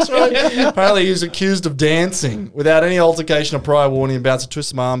in the X-ray. Apparently, he was accused of dancing without any altercation or prior warning. The bouncer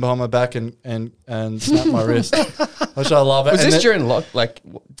twisted my arm behind my back and snapped my wrist. Which I love it. Was And this then- during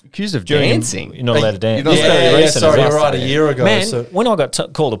accused of dancing? You're not allowed to dance. You're not It's allowed very to- recent as sorry, well. you're right. A year ago. Man, so- when I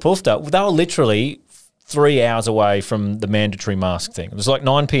got called a poofter, they were literally 3 hours away from the mandatory mask thing. It was like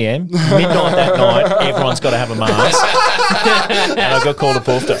 9 p.m, midnight that night. Everyone's got to have a mask. And I got called a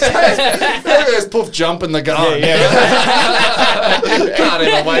poofter. There's Poof jumping the gun. Can't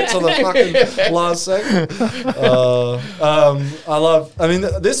even wait till the fucking last second.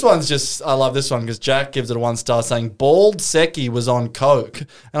 This one's just, I love this one because Jack gives it a 1 star saying bald Seki was on coke.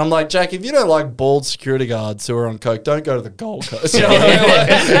 And I'm like, Jack, if you don't like bald security guards who are on coke, don't go to the Gold Coast. You know what I mean?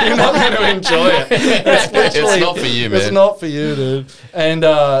 Like, you're not going to enjoy it. It's not for you, man. It's not for you, dude.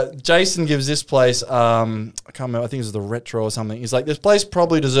 And Jason gives this place, I can't remember, I think it was the Retro or something. He's like, this place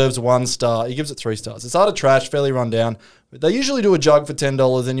probably deserves 1 star. He gives it 3 stars. It's utter trash, fairly run down. But they usually do a jug for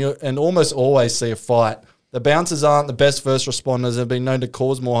 $10 and almost always see a fight. The bouncers aren't the best first responders and have been known to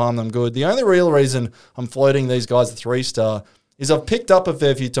cause more harm than good. The only real reason I'm floating these guys a 3-star is I've picked up a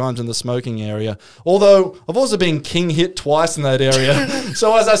fair few times in the smoking area. Although I've also been king hit twice in that area.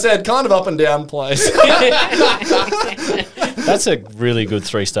 So as I said, kind of up and down place. That's a really good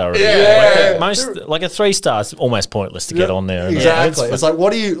 3-star review. Yeah. Like a 3-star is almost pointless to get on there. isn't it? Exactly. It's like,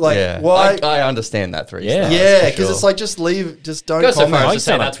 what do you, like, Yeah. why? I understand that 3 Yeah. stars. Yeah, for because sure. it's like, just leave, just don't Go so far comment. as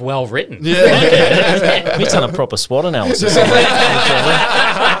to say that's well written. Yeah. He's done a proper SWOT analysis.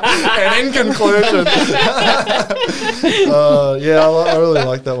 And in conclusion, I really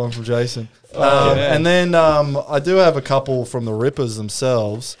like that one from Jason. And then I do have a couple from the Rippers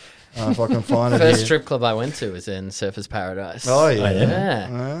themselves, if I can find it First here. strip club I went to was in Surfers Paradise. Oh, yeah.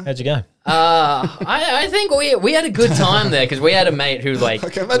 Yeah. How'd you go? I think we had a good time there because we had a mate who like. I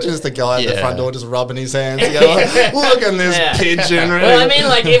can imagine just the guy at the Yeah. front door just rubbing his hands together. Like, look at this Yeah. pigeon. Really. Well, I mean,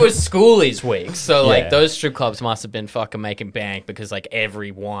 like it was schoolies week, so like Yeah. those strip clubs must have been fucking making bank because like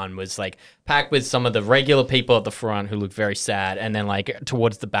everyone was like packed with some of the regular people at the front who looked very sad, and then like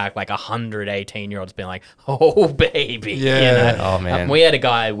towards the back, like 118-year-olds being like, "Oh baby," Yeah. You know? Oh, man. We had a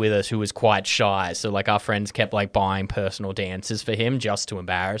guy with us who was quite shy, so like our friends kept like buying personal dances for him just to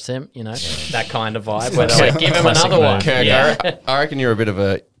embarrass him, you know, that kind of vibe. Where they're like, give him Classic another move. one. Kirk, Yeah. I reckon you're a bit of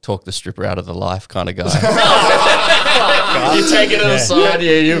a talk the stripper out of the life kind of guy. You take it to the side,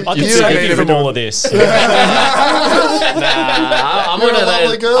 you I can You see don't you need from to- all of this. I'm You're one a of lovely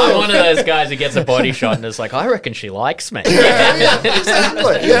those. girl. I'm one of those guys who gets a body shot and is like, I reckon she likes me.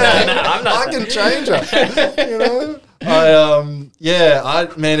 Exactly. Yeah. No, I'm not- I can change her. You know?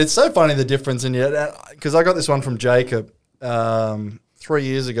 Man, it's so funny the difference in you because I got this one from Jacob 3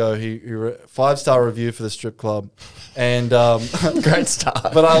 years ago. He 5-star review for the strip club, and great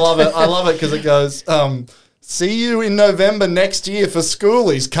start. but I love it. I love it because it goes. See you in November next year for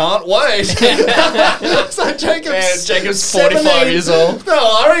schoolies. Can't wait. So Jacob's 45 years old. No,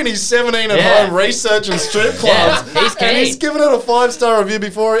 I reckon he's 17 at Yeah. home researching strip clubs. Yeah, he's and keen. he's given it a 5-star review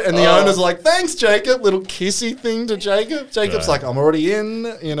before it, and the owner's like, thanks, Jacob. Little kissy thing to Jacob. Jacob's like, I'm already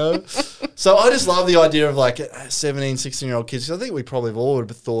in, you know. So I just love the idea of like 17, 16-year-old kids. 'Cause I think we probably all would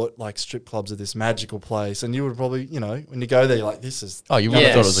have thought like strip clubs are this magical place. And you would probably, you know, when you go there, you're like, this is Oh, you would Yeah.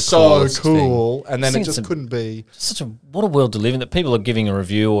 have thought it was a so coolest thing. cool. And then I it think just it's a- couldn't be. What a world to live in that people are giving a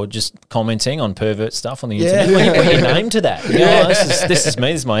review or just commenting on pervert stuff on the internet. When you put your name to that, you know, this is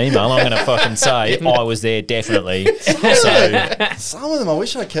me, this is my email. I'm going to fucking say I was there definitely. So Some of them, I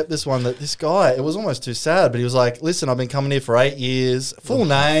wish I kept this one. That this guy, it was almost too sad, but he was like, "Listen, I've been coming here for 8 years. Full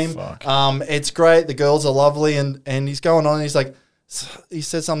name. fuck. It's great. The girls are lovely." And he's going on. And he's like, he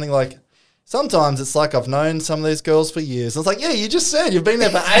said something like, "Sometimes it's like I've known some of these girls for years." And it's like, yeah, you just said you've been there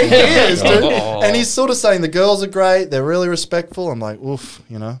for 8 years, dude. And he's sort of saying the girls are great. They're really respectful. I'm like, oof,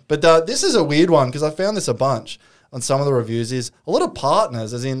 you know. But this is a weird one because I found this a bunch on some of the reviews. Is a lot of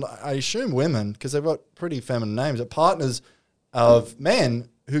partners, as in I assume women, because they've got pretty feminine names, but partners of men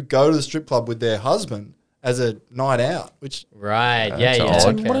who go to the strip club with their husband as a night out, which Right. That's Yeah. Yeah.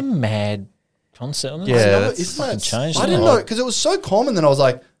 odd. Okay. what a mad concept. Yeah, that's isn't fucking that changed, I isn't didn't it? know because it was so common. Then I was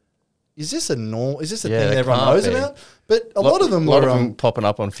like, "Is this a norm? Is this a Yeah, thing that it everyone can't knows be. about?" But a lot of them a lot were. of them popping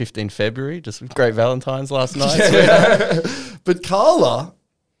up on 15 February, just great Valentine's last night. But Carla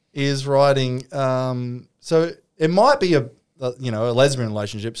is writing. So it might be a lesbian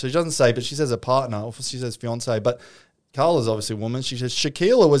relationship. So she doesn't say, but she says a partner, or she says fiance. But Carla's obviously a woman. She says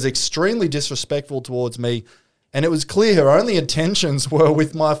Shaquila was extremely disrespectful towards me, and it was clear her only intentions were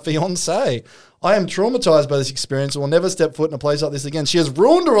with my fiance. I am traumatized by this experience and will never step foot in a place like this again. She has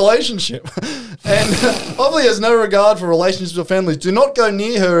ruined a relationship and obviously has no regard for relationships or families. Do not go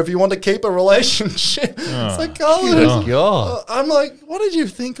near her if you want to keep a relationship. It's like, Carla, Good God. I'm like, what did you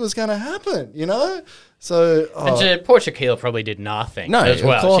think was going to happen? You know? So, And poor Shaquille probably did nothing No, as of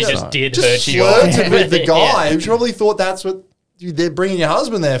well. course She just not. did her just job. flirted with the Yeah. guy who probably thought that's what they're bringing your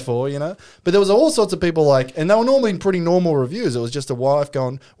husband there for, you know? But there was all sorts of people like, and they were normally pretty normal reviews. It was just a wife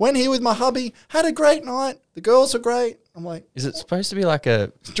going, went here with my hubby, had a great night. The girls are great. I'm like, Is it supposed to be like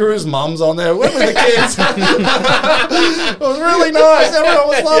a... Drew's mum's on there. Went with the kids. It was really nice. Everyone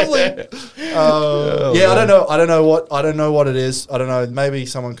was lovely. I don't know what it is. I don't know. Maybe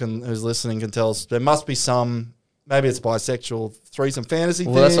someone who's listening can tell us. There must be some. Maybe it's bisexual threesome fantasy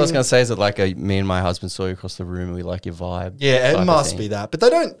Well, thing. that's what I was going to say. Is it like me and my husband saw you across the room and we like your vibe? Yeah, type it of must thing? be that. But they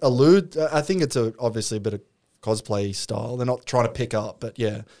don't allude. I think it's obviously a bit of cosplay style. They're not trying to pick up. But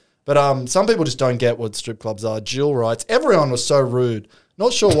yeah, But some people just don't get what strip clubs are. Jill writes, everyone was so rude.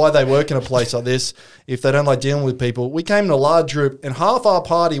 Not sure why they work in a place like this if they don't like dealing with people. We came in a large group and half our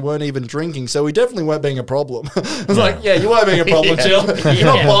party weren't even drinking, so we definitely weren't being a problem. I was like, yeah, you weren't being a problem, Jill. You're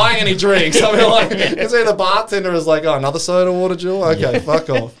not buying any drinks. I mean, like, it's the bartender is like, oh, another soda water, Jill? Okay, fuck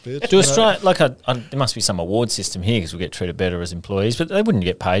off, bitch. Do Australia, there must be some award system here because we get treated better as employees, but they wouldn't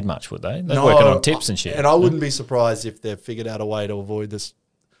get paid much, would they? They're working on tips and shit. And I wouldn't be surprised if they've figured out a way to avoid this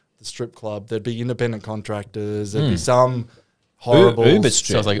the strip club. There'd be independent contractors. There'd be some horrible Uber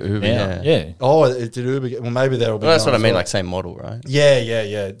strip. Sounds like Uber. Yeah. Oh, it did Uber. Well, maybe that'll be. Well, that's what I nice, mean. right? Like same model, right? Yeah.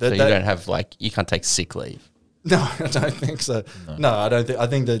 So you don't have you can't take sick leave. No, I don't think so. No, I don't think. I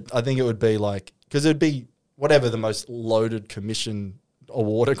think it would be like because it'd be whatever the most loaded commission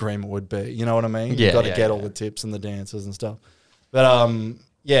award agreement would be. You know what I mean? Yeah, You've got to get all the tips and the dances and stuff. But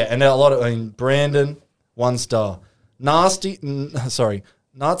and a lot of Brandon 1 star.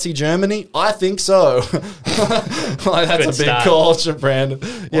 Nazi Germany? I think so. Like, that's Good a big start. culture, Brandon.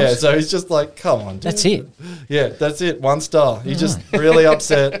 Yeah, so he's just like, come on, dude. That's it. Yeah, that's it. 1 star. He's just really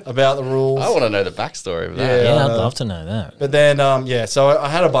upset about the rules. I want to know the backstory of that. Yeah, I I'd know. love to know that. But then, so I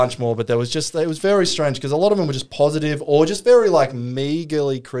had a bunch more, but it was very strange because a lot of them were just positive or just very like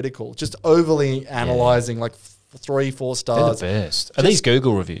meagerly critical, just overly analyzing, like 3-4 They're the stars. best. Are these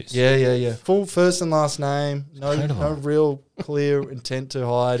Google reviews? Yeah. Full first and last name. No Incredible. real clear intent to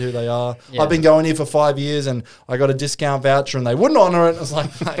hide who they are. Yeah. I've been going here for 5 years and I got a discount voucher and they wouldn't honour it. I was like,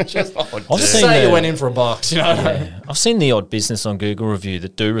 mate, just I've just seen say you the- went in for $1, you know? Yeah. I've seen the odd business on Google review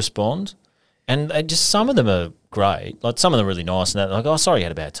that do respond, and they just some of them are great. Like some of them are really nice, and they're like, "Oh, sorry, you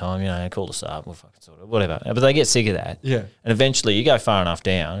had a bad time. You know, call us up. We'll fucking sort of whatever." But they get sick of that. Yeah. And eventually, you go far enough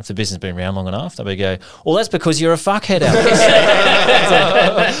down. If the business has been around long enough, they'll go, "Well, that's because you're a fuckhead, Alex."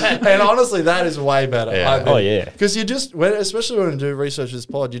 And honestly, that is way better. Yeah. I think. Oh, yeah. Because you just, especially when you do research for this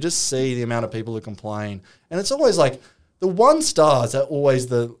pod, you just see the amount of people who complain. And it's always like, the 1 stars are always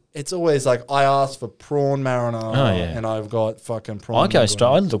it's always like, I asked for prawn marinara and I've got fucking prawn. I go straight.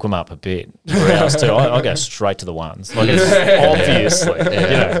 I look them up a bit. Too. I go straight to the ones. Like it's obviously, you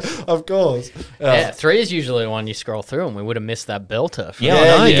know. Of course. Yeah, 3 is usually the one you scroll through, and we would have missed that belter. Yeah, Yeah,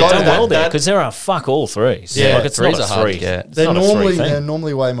 I know. you You've got done it. well there That- because there are fuck all 3s. Yeah, like it's 3s not are a hard to 3. get. It's They're not a 3 thing.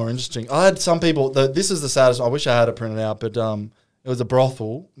 normally way more interesting. I had some people, this is the saddest, I wish I had it printed out, but it was a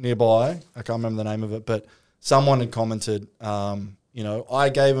brothel nearby. I can't remember the name of it, but someone had commented, I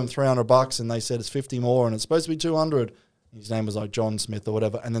gave them $300 and they said it's 50 more and it's supposed to be 200. His name was like John Smith or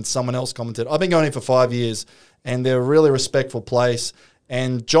whatever. And then someone else commented, I've been going here for 5 years and they're a really respectful place.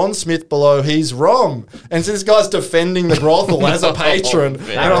 And John Smith below, he's wrong. And so this guy's defending the brothel as a patron.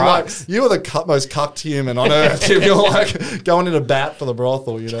 And I'm rocks. like, you are the most cucked human on earth if you're like going into bat for the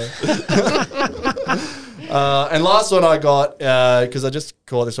brothel, you know. And last one I got, because I just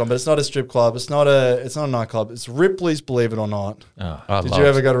caught this one, but it's not a strip club. It's not a nightclub. It's Ripley's, believe it or not. Did you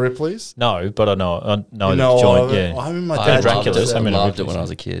ever go to Ripley's? No, but I know the No, joint. I Yeah, remember my I dad Dracula's. loved it. I mean, loved it Ripley's. when I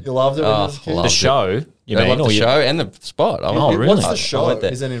was a kid. You loved it when you was a kid? loved the show. You I mean? loved Or the you- show and the spot. Oh, really? What's I the show? went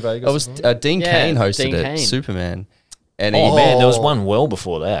there. Is it in Vegas? It was Dean Yeah, Cain hosted Dean it, Cain. Superman. And Oh he, man, there was one well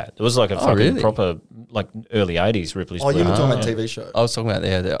before that. There was like a fucking really? proper, like early '80s Ripley's. Oh, you were Blues. talking about TV show. I was talking about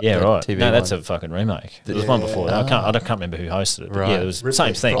the Yeah, right. TV No, that's one. a fucking remake. There was one before that. I can't remember who hosted it. But Right. yeah, it was the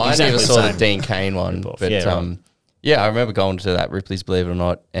same thing. I exactly never the saw the same. Dean Cain one, Rip-off. but Yeah, right. I remember going to that Ripley's, believe it or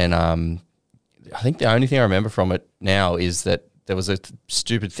not, and I think the only thing I remember from it now is that there was a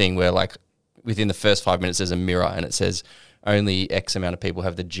stupid thing where like within the first 5 minutes there's a mirror and it says only X amount of people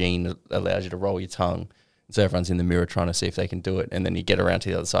have the gene that allows you to roll your tongue. So everyone's in the mirror trying to see if they can do it, and then you get around to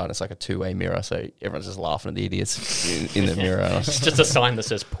the other side, and it's like a 2-way mirror. So everyone's just laughing at the idiots in the mirror. And I was It's just a sign that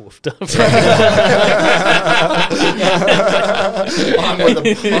says poofed.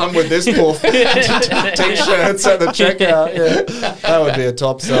 I'm with this poor t-shirts at the checkout. Yeah, that would be a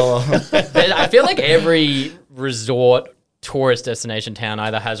top seller. I feel like every resort tourist destination town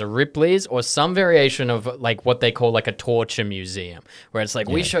either has a Ripley's or some variation of like what they call like a torture museum, where it's like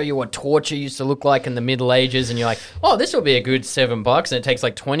we show you what torture used to look like in the Middle Ages, and you're like, oh, this will be a good $7, and it takes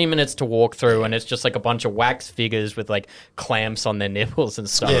like 20 minutes to walk through, and it's just like a bunch of wax figures with like clamps on their nipples and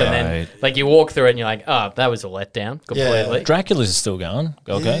stuff, Yeah. and then like you walk through it and you're like, oh, that was a letdown completely. Dracula's is still going.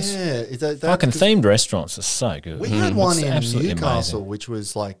 Gold Coast. Yeah, is that Fucking themed restaurants are so good. We had one It's in absolutely Newcastle, amazing. which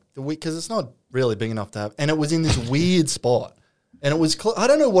was like because it's not really big enough to have, and it was in this weird spot, and it was I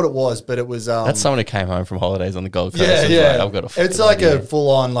don't know what it was, but it was that's someone who came home from holidays on the Gold Coast. yeah, and was yeah. like, I've got a it's like a full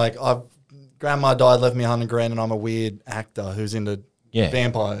on like grandma died, left me $100,000, and I'm a weird actor who's into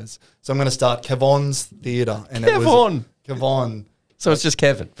vampires, so I'm going to start Kevon's Theatre, and it was Kevon. So it's just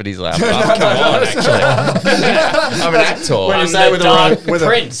Kevin, but he's like, oh, come on, actually. I'm an actor. When you I'm say the with dark with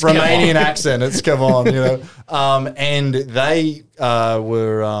prince, a Romanian accent, it's come on, you know. And they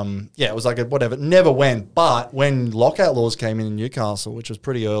were, it was like a whatever. It never went. But when lockout laws came in Newcastle, which was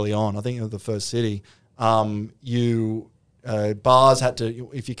pretty early on, I think it was the first city, bars had to,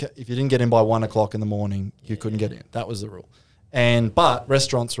 if you didn't get in by 1 o'clock in the morning, you couldn't get in. That was the rule. But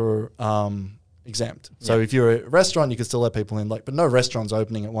restaurants were exempt. So if you're a restaurant, you could still let people in. But no restaurants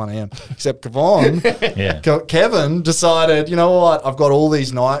opening at 1 a.m. except Kevin decided, you know what? I've got all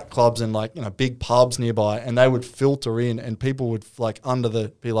these nightclubs and big pubs nearby, and they would filter in, and people would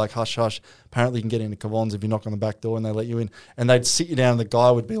be like, hush, hush. Apparently, you can get into Kevon's if you knock on the back door, and they let you in. And they'd sit you down, and the guy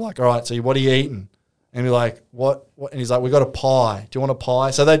would be like, all right, so what are you eating? And be like, what? And he's like, we got a pie. Do you want a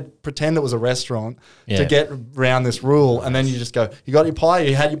pie? So they'd pretend it was a restaurant to get around this rule. And then you just go, you got your pie?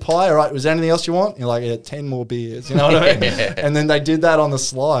 You had your pie? All right. Was there anything else you want? And you're like, yeah, 10 more beers. You know what I mean? And then they did that on the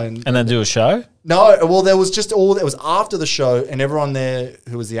sly. And then do a show? No, well, there was just it was after the show, and everyone there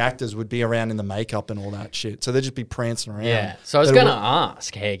who was the actors would be around in the makeup and all that shit. So they'd just be prancing around. Yeah. So I was going to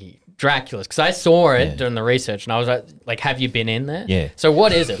ask, Haggy, Dracula's, because I saw it during the research, and I was like, have you been in there? Yeah. So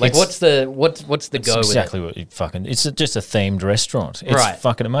what is it? Like, what's the go with exactly it? what you fucking... It's just a themed restaurant. It's right.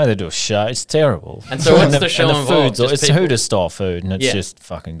 fucking amazing. They do a show. It's terrible. And so what's the show and the involved? food's, it's Hooters-style food, and it's just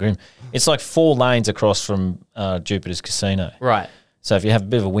fucking grim. It's like 4 lanes across from Jupiter's Casino. Right. So if you have a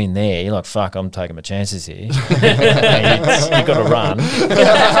bit of a win there, you're like, fuck, I'm taking my chances here. You've got to run.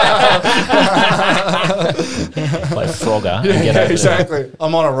 Play Frogger. And get over exactly. There.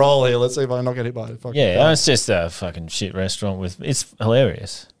 I'm on a roll here. Let's see if I not get hit by it. It's just a fucking shit restaurant it's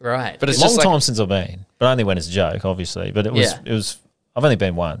hilarious. Right. But it's a long just time since I've been, but only when it's a joke, obviously. But it was. I've only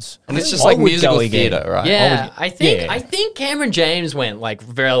been once. And it's just like musical theatre, right? Yeah, I think Cameron James went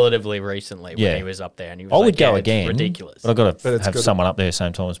relatively recently when he was up there, and he was I would go again. It's ridiculous. But I've got to have someone up there the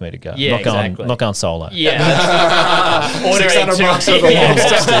same time as me to go. Yeah, not going solo. Yeah. Ordering $600 two. for the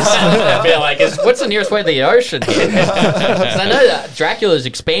lobster. Be like, what's the nearest way to the ocean here? 'Cause I know that Dracula's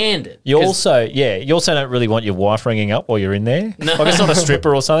expanded. You also don't really want your wife ringing up while you're in there. No. Like it's not a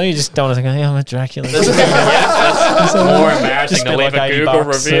stripper or something. You just don't want to think, hey, I'm a Dracula. That's more embarrassing to leave a Google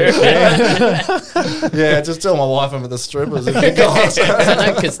review. Yeah, just tell my wife I'm at the strippers if you guys.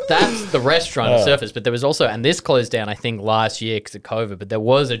 Because that's the restaurant on Surface, but there was also, and this closed down I think last year because of COVID, but there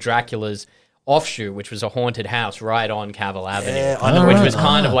was a Dracula's offshoot, which was a haunted house right on Cavill Avenue, which was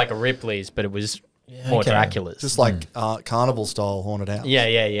kind of like a Ripley's, but it was more Dracula's. Just like carnival style haunted house.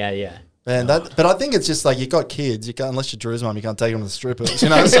 Yeah. And but I think it's just like you got kids. You can't, unless you're Drew's mum, you can't take them to the strippers. You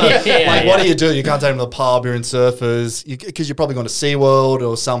know, so what do you do? You can't take them to the pub. You're in Surfers because you're probably going to SeaWorld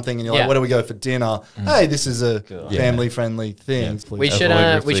or something, and you're like, where do we go for dinner? Hey, this is a family friendly thing. We should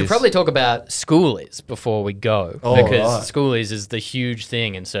probably talk about Schoolies before we go because Schoolies is the huge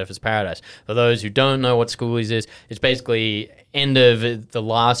thing in Surfers Paradise. For those who don't know what Schoolies is, it's basically end of the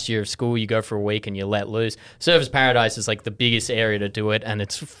last year of school, you go for a week and you let loose. Surfers Paradise is like the biggest area to do it, and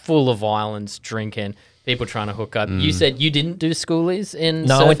it's full of violence, drinking, people trying to hook up. You said you didn't do Schoolies in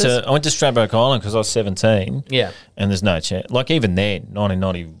Surfers? I went to Stradbroke Island because I was 17. Yeah. And there's no chance. Like even then,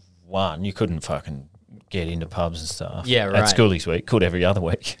 1991, you couldn't fucking get into pubs and stuff. Yeah, right. At Schoolies week, could every other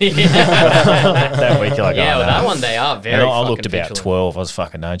week. That week, you're like, that one they are very. And I looked about vigilant. 12. I was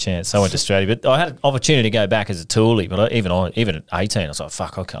fucking no chance. So I went to Australia, but I had an opportunity to go back as a toolie. But even at 18, I was like,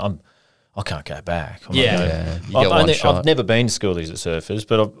 fuck, I can't go back. I've never been to Schoolies at Surfers,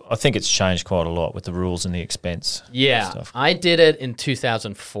 but I think it's changed quite a lot with the rules and the expense. Yeah, stuff. I did it in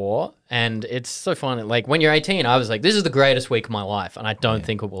 2004, and it's so fun. Like when you're 18, I was like, this is the greatest week of my life, and I don't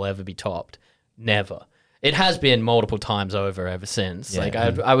think it will ever be topped. Never. It has been multiple times over ever since. Yeah. Like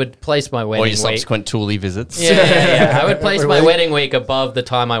I would place my wedding or your week. Subsequent Toolie visits. Yeah. I would place my wedding week above the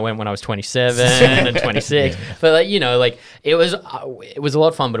time I went when I was 27 and 26. But it was a lot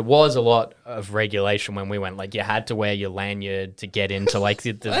of fun, but it was a lot of regulation when we went. Like you had to wear your lanyard to get into like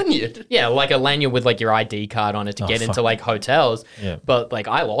the lanyard. Yeah, like a lanyard with like your ID card on it to get into like hotels. Yeah. But like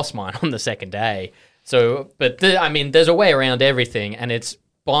I lost mine on the second day. So, but there's a way around everything, and it's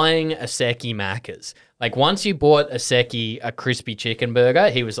buying a Seki Macca's. Like once you bought a Seki a crispy chicken burger,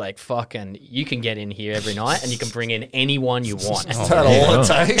 he was like, fucking, you can get in here every night and you can bring in anyone you want. Is that all it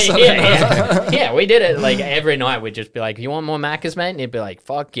takes? Yeah, we did it like every night. We'd just be like, you want more Macca's, mate? And he'd be like,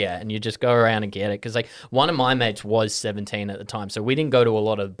 fuck yeah. And you just go around and get it. Because like one of my mates was 17 at the time. So we didn't go to a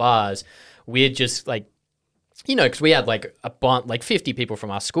lot of bars. We'd just like, you know, because we had like a bunch, like 50 people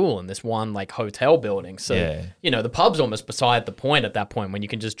from our school in this one like hotel building. So, you know, the pub's almost beside the point at that point when you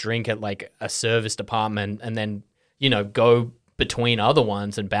can just drink at like a service department and then, you know, go between other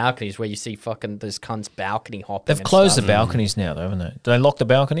ones and balconies where you see fucking those cunts balcony hopping. They've and closed stuff. the balconies now, though, haven't they? Do they lock the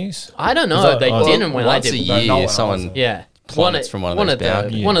balconies? I don't know. Is that- They oh, didn't when I Once did. a No, not when I year, was someone there. Yeah. plummets from one of those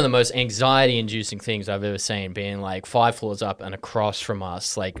balconies. One of the most anxiety-inducing things I've ever seen, being like 5 floors up and across from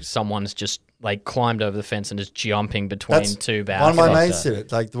us, like someone's just like climbed over the fence and is jumping between two balconies. One of my mates did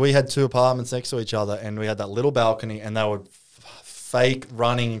it. Like we had 2 apartments next to each other, and we had that little balcony, and they would fake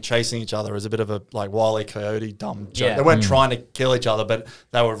running, chasing each other as a bit of a like Wile E. Coyote dumb joke. Yeah. They weren't trying to kill each other, but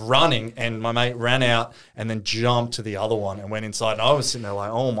they were running, and my mate ran out and then jumped to the other one and went inside. And I was sitting there like,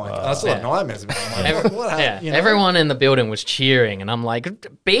 oh my god, I still have nightmares about it. I'm like, what happened? Yeah, You know? everyone in the building was cheering, and I'm like,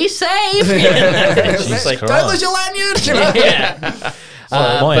 "Be safe!" Jesus like, Christ. Don't lose your lanyard. You know? yeah.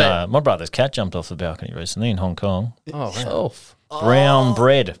 My brother's cat jumped off the balcony recently in Hong Kong. Oh, wow. Brown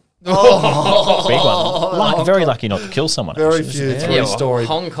bread. Big one. Very lucky not to kill someone. Very actually. few Yeah, 3-story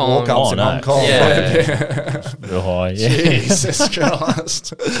Hong Kong- walk-ups Oh, in no. Hong Kong. Yeah. Real high. Yeah. Jesus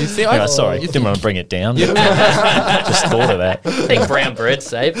Christ. You see, Anyway, sorry, didn't want to bring it down. Just thought of that. I think brown bread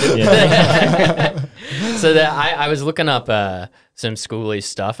saved it. Yeah. So I was looking up some schoolies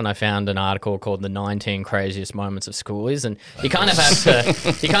stuff, and I found an article called "The 19 Craziest Moments of Schoolies," and you kind of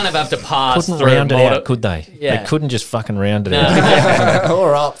have to pass Couldn't through. round it out, could they? Yeah. They couldn't just fucking round it out.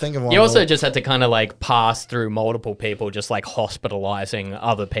 Or up, think of one. You also more. just had to kind of like pass through multiple people, just like hospitalizing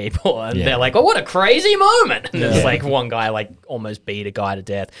other people, and Yeah. they're like, "Oh, what a crazy moment!" And there's like one guy like almost beat a guy to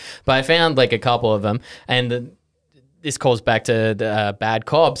death. But I found like a couple of them, and this calls back to the bad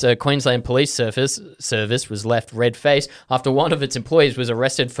cops. A Queensland Police Service was left red-faced after one of its employees was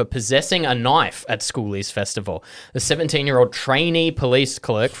arrested for possessing a knife at Schoolies Festival. The 17-year-old trainee police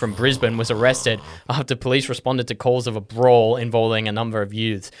clerk from Brisbane was arrested after police responded to calls of a brawl involving a number of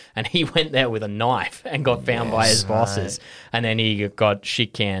youths, and he went there with a knife and got found by his bosses, and then he got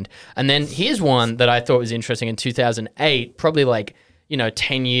shit-canned. And then here's one that I thought was interesting in 2008, probably like,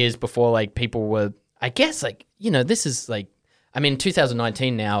 10 years before like people were, I guess, like, this is like,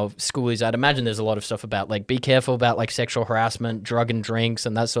 2019 now, schoolies, I'd imagine there's a lot of stuff about like, be careful about like sexual harassment, drug and drinks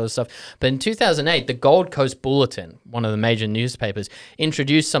and that sort of stuff. But in 2008, the Gold Coast Bulletin, one of the major newspapers,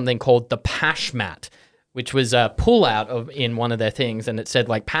 introduced something called the Pash Mat, which was a pullout in one of their things, and it said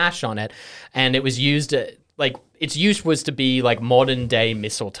like Pash on it, and it was used like its use was to be like modern day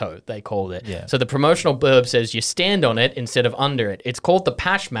mistletoe, they called it. Yeah. So the promotional blurb says you stand on it instead of under it. It's called the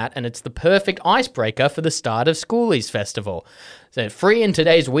Pash Mat, and it's the perfect icebreaker for the start of Schoolies Festival. So free in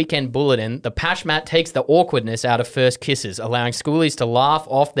today's weekend bulletin, the Pash Mat takes the awkwardness out of first kisses, allowing schoolies to laugh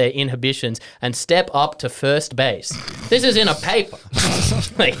off their inhibitions and step up to first base. This is in a paper.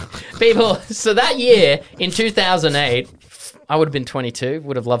 Like, people, so that year in 2008, I would have been 22,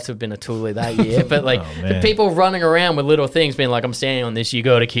 would have loved to have been a toolie that year. But like the people running around with little things being like, I'm standing on this, you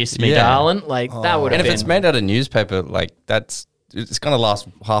got to kiss me, darling. Like that would have And been. if it's made out of newspaper, like it's going to last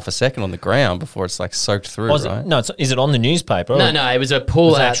half a second on the ground before it's like soaked through, right? No, is it on the newspaper? No, it was a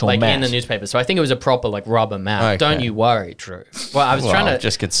pull out actual like mat. in the newspaper. So I think it was a proper like rubber mat. Okay. Don't you worry, Drew. Well, I was Well, trying I'm to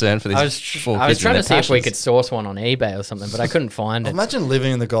just concerned for these. I was trying to see if we could source one on eBay or something, but I couldn't find it. Imagine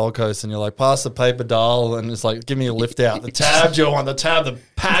living in the Gold Coast and you're like, pass the paper doll, and it's like, give me a lift out. The tab, you want the tab, the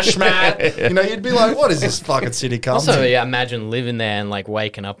Pash Mat. You'd be like, what is this fucking city come Also, to? yeah, imagine living there and like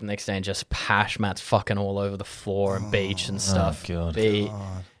waking up the next day and just Pash Mats fucking all over the floor and beach and stuff. God.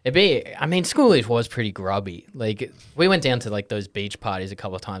 Schoolies was pretty grubby. Like we went down to like those beach parties a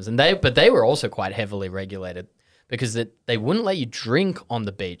couple of times, and they were also quite heavily regulated because they wouldn't let you drink on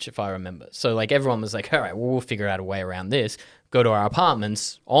the beach, if I remember. So like everyone was like, all right, well, we'll figure out a way around this. Go to our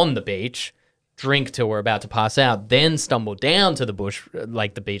apartments on the beach, drink till we're about to pass out, then stumble down to the bush,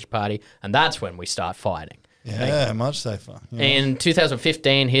 like the beach party, and that's when we start fighting. Yeah, much safer. Yeah. In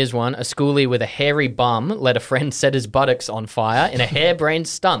 2015, here's one. A schoolie with a hairy bum let a friend set his buttocks on fire in a harebrained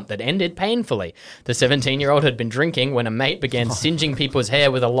stunt that ended painfully. The 17-year-old had been drinking when a mate began singeing people's hair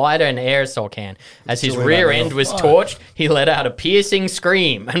with a lighter and aerosol can. As his Doing rear that end little was fire. torched, he let out a piercing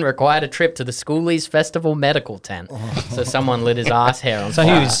scream and required a trip to the Schoolies Festival medical tent. So someone lit his ass hair on So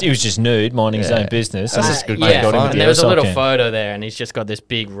fire. he was just nude, minding his own business. That's and just good mate Yeah, got him with and the there was a aerosol little can. photo there, and he's just got this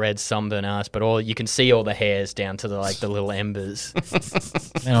big red sunburn ass, but all you can see all the hairs down to the little embers.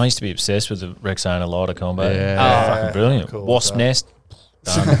 Man, I used to be obsessed with the Rexona lighter combo. Yeah. Fucking brilliant. Cool Wasp stuff. nest.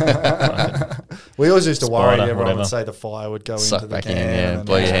 Done. We always used to worry Spider, everyone whatever. would say the fire would go Suck into the back can. in, yeah, and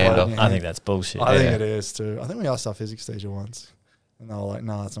blow your hand explode off. in I your think that's bullshit. I think Yeah. it is too. I think we asked our physics teacher once, and they were like,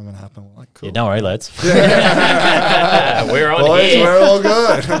 "No, that's not going to happen." We're like, "Cool, Yeah, don't worry, lads. We're on boys, here. we're all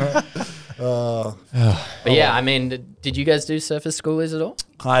good." But yeah, I mean, did you guys do surface schoolies at all?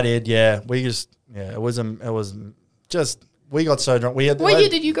 I did, yeah. We just, it was just we got so drunk. We had What year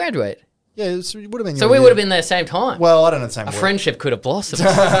did you graduate? Yeah, it would have been. So your we year. would have been there same time. Well, I don't know the same. A week. friendship could have blossomed.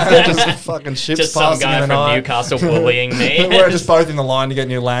 Just fucking ships Just some passing guy in from the night. Newcastle bullying me. We're just both in the line to get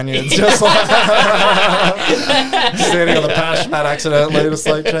new lanyards. Just like standing on the pash mat accidentally to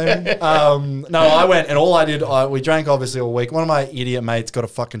sleep training. No, I went and all I did, we drank obviously all week. One of my idiot mates got a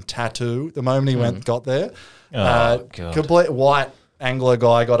fucking tattoo the moment he got there. God. Complete white Anglo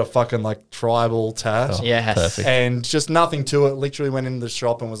guy got a fucking like tribal tat. Yes. Perfect. And just nothing to it. Literally went into the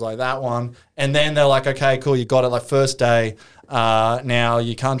shop and was like, that one. And then they're like, okay, cool, you got it. Like first day, now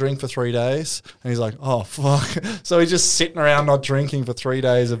you can't drink for 3 days. And he's like, oh, fuck. So he's just sitting around not drinking for 3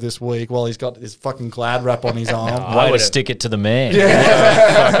 days of this week while he's got this fucking Glad wrap on his arm. Way to stick it to the man.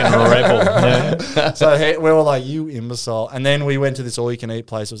 Fucking rebel. Yeah. So we were like, you imbecile. And then we went to this all-you-can-eat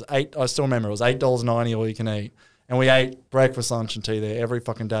place. It was I still remember, it was $8.90 all-you-can-eat. And we ate breakfast, lunch, and tea there every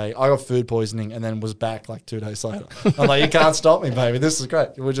fucking day. I got food poisoning and then was back like 2 days later. I'm like, you can't stop me, baby. This is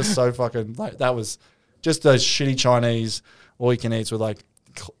great. We're just so fucking like that was just those shitty Chinese all you can eats with like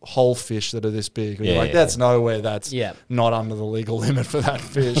whole fish that are this big. And you're like, that's nowhere. That's not under the legal limit for that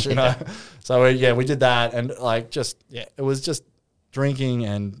fish, you know. So we did that and like it was just drinking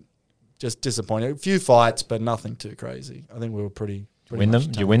and just disappointing. A few fights, but nothing too crazy. I think we were pretty Win them?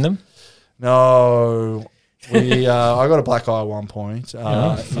 Did you win them? No. I got a black eye at one point.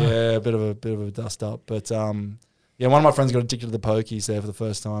 A bit of a dust up. But one of my friends got addicted to the pokies there for the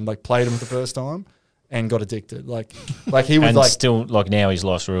first time. Like played them for the first time and got addicted. Like he was and like still like now his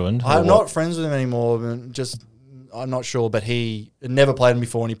life's ruined. I'm not friends with him anymore. I'm not sure, but he had never played them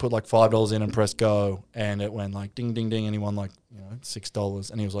before, and he put like $5 in and pressed go, and it went like ding ding ding, and he won like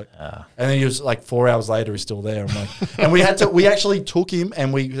 $6, and he was like, and then he was like 4 hours later, he's still there. I'm like, and we actually took him,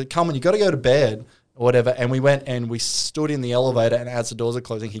 and we said, come on, you got to go to bed. Or whatever, and we went and we stood in the elevator, and as the doors are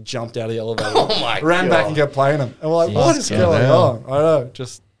closing, he jumped out of the elevator, ran back and kept playing them. And we're like, what is going on? I know,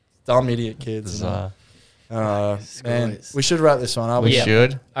 just dumb idiot kids. Man, we should wrap this one up. We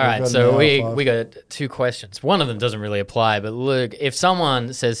should. All right, so we got 2 questions. One of them doesn't really apply, but look, if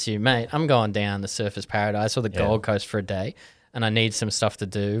someone says to you, mate, I'm going down to Surfers Paradise or the Gold Coast for a day, and I need some stuff to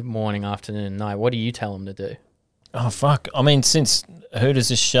do morning, afternoon, and night, what do you tell them to do? Oh, fuck. I mean, since Hooters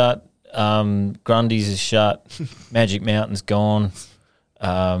is shut, Grundy's is shut, Magic Mountain's gone.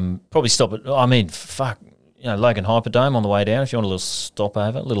 Probably stop at, I mean, fuck, Logan Hyperdome on the way down if you want a little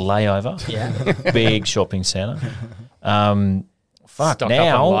stopover, a little layover. Yeah. Big shopping centre. Fuck, Stock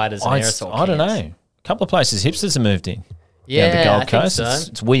now, up on lighters and aerosol I don't cans. know. A couple of places hipsters have moved in. Yeah, down the Gold I think Coast.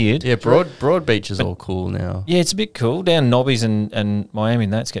 so. It's weird. Yeah, Broad Beach is all cool now. Yeah, it's a bit cool. Down Nobbies and Miami,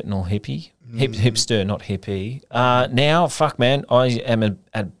 and that's getting all hippie. Hipster, not hippie. Now, fuck, man, I am at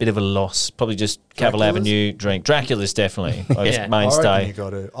a bit of a loss. Probably just Cavill Avenue drink. Dracula's definitely mainstay. I reckon you got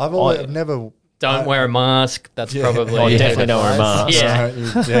to. I've never. Don't wear a mask. That's probably. Oh, definitely don't wear a mask.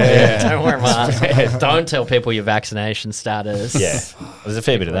 Yeah. Don't wear a mask. Don't tell people your vaccination status. Yeah. There's a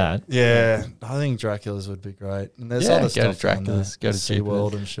fair bit of that. Yeah, I think Dracula's would be great. And there's Yeah, other go stuff to Dracula's, go to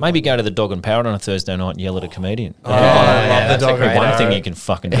SeaWorld and shit. Maybe go to the Dog and Parrot on a Thursday night and yell at a comedian. I love that's the a Dog great and One Parrot. thing you can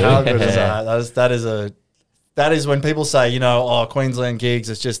fucking do. How good is that? That is when people say, Queensland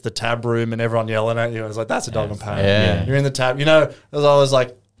gigs, it's just the tab room and everyone yelling at you. It's like, that's a Dog and Parrot. Yeah. You're in the tab. As I was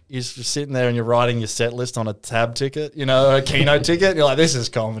like, you're just sitting there and you're writing your set list on a tab ticket, a keynote ticket. You're like, this is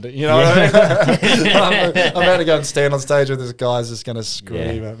comedy. You know what I mean? I'm about to go and stand on stage with this guy's just going to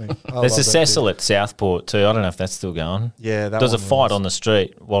scream at me. There's a Cecil at Southport too. I don't know if that's still going. Yeah, that There was a one fight was. on the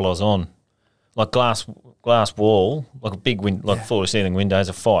street while I was on. Like glass wall, like a big floor-to-ceiling windows,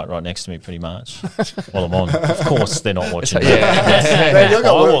 a fight right next to me pretty much while I'm on. Of course, they're not watching. Man,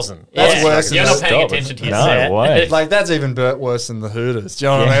 I wasn't. That's worse than You're not the- paying attention to your No set. way. Like, that's even worse than the Hooters. Do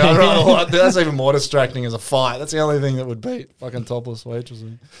you know what I mean? I'd rather, that's even more distracting as a fight. That's the only thing that would beat fucking topless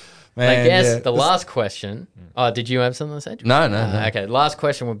waitresses. Man, I guess the last question. Oh, did you have something to say? No. Okay, the last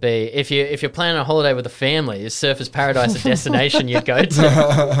question would be: if you're planning a holiday with a family, is Surfers Paradise a destination you'd go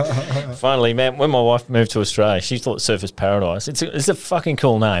to? Finally, man, when my wife moved to Australia, she thought Surfers Paradise. It's a fucking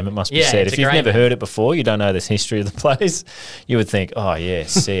cool name, it must be Yeah, said. it's If a you've great never name. heard it before, you don't know this history of the place, you would think, oh, yeah,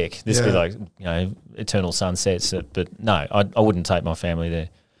 sick. This would be like, eternal sunsets. But no, I wouldn't take my family there.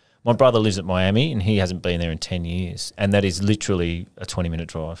 My brother lives at Miami, and he hasn't been there in 10 years, and that is literally a 20-minute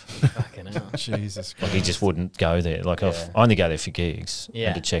drive. Fucking hell. Jesus Like, Christ. he just wouldn't go there. Like, I only go there for gigs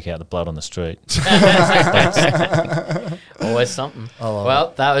and to check out the blood on the street. Always something. love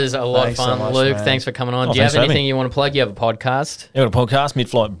Well, that was a lot Thanks of so fun, much, Luke. man. Thanks for coming on. Oh, Do you have thanks for having anything me. you want to plug? You have a podcast? I got a podcast,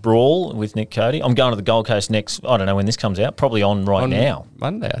 Mid-Flight Brawl with Nick Cody. I'm going to the Gold Coast next, I don't know when this comes out, probably on now.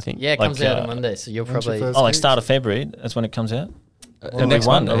 Monday, I think. Yeah, it Like, comes out on Monday, so you'll when's your probably. first- Oh, like start of February, that's when it comes out. the next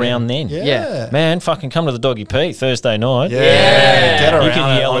one around then. Yeah. Man, fucking come to the Doggy P Thursday night. Yeah. Get around You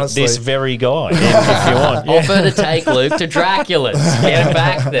can it, yell honestly. at this very guy if you want. Offer to take Luke to Dracula's. Get him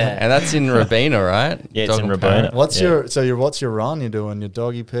back there. And that's in Rabina, right? Yeah, it's in Dog and Rabina. Parrot. What's your run? You're doing your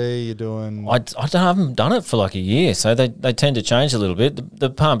Doggy P. You're doing. I haven't done it for like a year, so they tend to change a little bit. The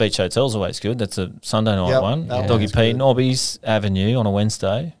Palm Beach Hotel's always good. That's a Sunday night Yep, one. that Doggy one's P, good. Nobby's Avenue on a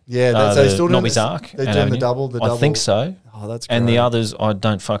Wednesday. Yeah, so they're still doing Nobby's this- Arc. they're at doing the Avenue. double- the I double. think so. Oh, that's And the great. others, I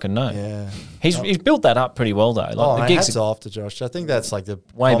don't fucking know. Yeah. He's built that up pretty well though. Like Oh, the man, gigs hats off to Josh. I think that's like the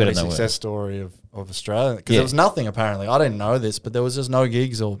Way better comedy than we success story of Australia. Because Yeah. there was nothing apparently. I didn't know this, but there was just no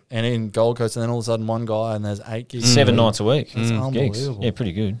gigs and in Gold Coast, and then all of a sudden one guy and there's 8 gigs. 7 nights a week. It's Gigs. unbelievable. Yeah,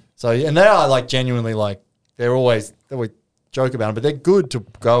 pretty good. So and they are like genuinely like they always joke about them, but they're good to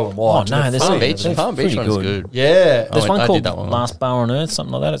go and watch. Oh, no, They're they're funny. Palm Beach pretty one's good. good. Yeah. There's I one did called that one Last Bar on Earth,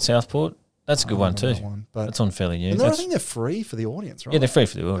 something like that at Southport. That's a good one too. that one, but- That's on fairly new. And I That's- think they're free for the audience, right? yeah, they're free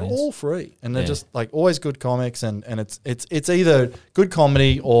for the They're audience. all free, and they're Yeah. just like always good comics, and it's either good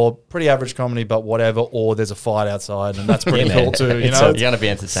comedy or pretty average comedy, but whatever, or there's a fight outside, and that's pretty Yeah, man. cool too. You It's know, a- You're going to be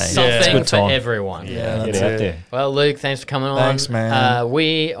entertained. Something good for time. everyone. yeah, Get that's out it. there. Well, Luke, thanks for coming on. Thanks, man.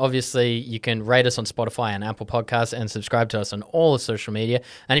 We obviously, you can rate us on Spotify and Apple Podcasts and subscribe to us on all the social media.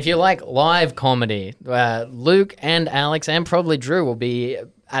 And if you like live comedy, Luke and Alex and probably Drew will be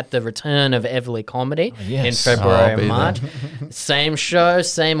at the return of Everly Comedy yes. in February I'll and be March. Same show,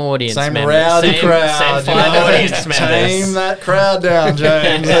 same audience Same members. rowdy same, crowd. Same you 5 know? audience Tame members. that crowd down,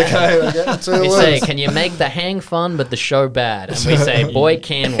 James. Okay, we're getting too We say, loose. can you make the hang fun but the show bad? And we say, boy,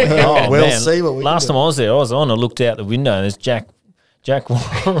 can we. Oh, We'll man. see what we Last can time I was there, I was on. I looked out the window and there's Jack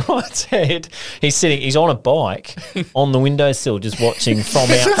Whitehead. He's on a bike on the windowsill, just watching from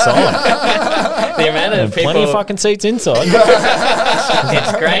outside. The amount of people. Plenty of fucking seats inside.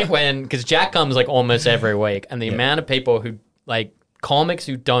 It's great because Jack comes like almost every week, and the amount of people who like comics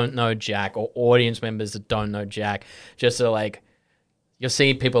who don't know Jack or audience members that don't know Jack just are like. You'll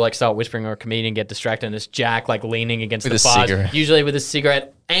see people like start whispering or a comedian get distracted, and it's Jack like leaning against With the a bars, cigarette. usually with a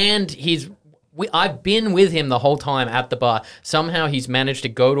cigarette, and I've been with him the whole time at the bar. Somehow he's managed to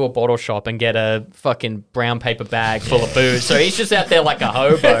go to a bottle shop and get a fucking brown paper bag full of booze. So he's just out there like a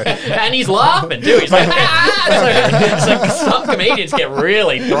hobo, and he's laughing too. He's like, it's like some comedians get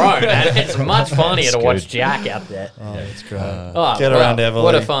really thrown, and it's much funnier to watch Jack out there. Oh, that's great. Oh, Get well, around, Everly.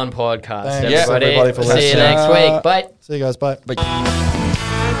 what a fun podcast, Thanks, everybody. everybody, for See you listening. next week. Bye. See you guys. Bye. But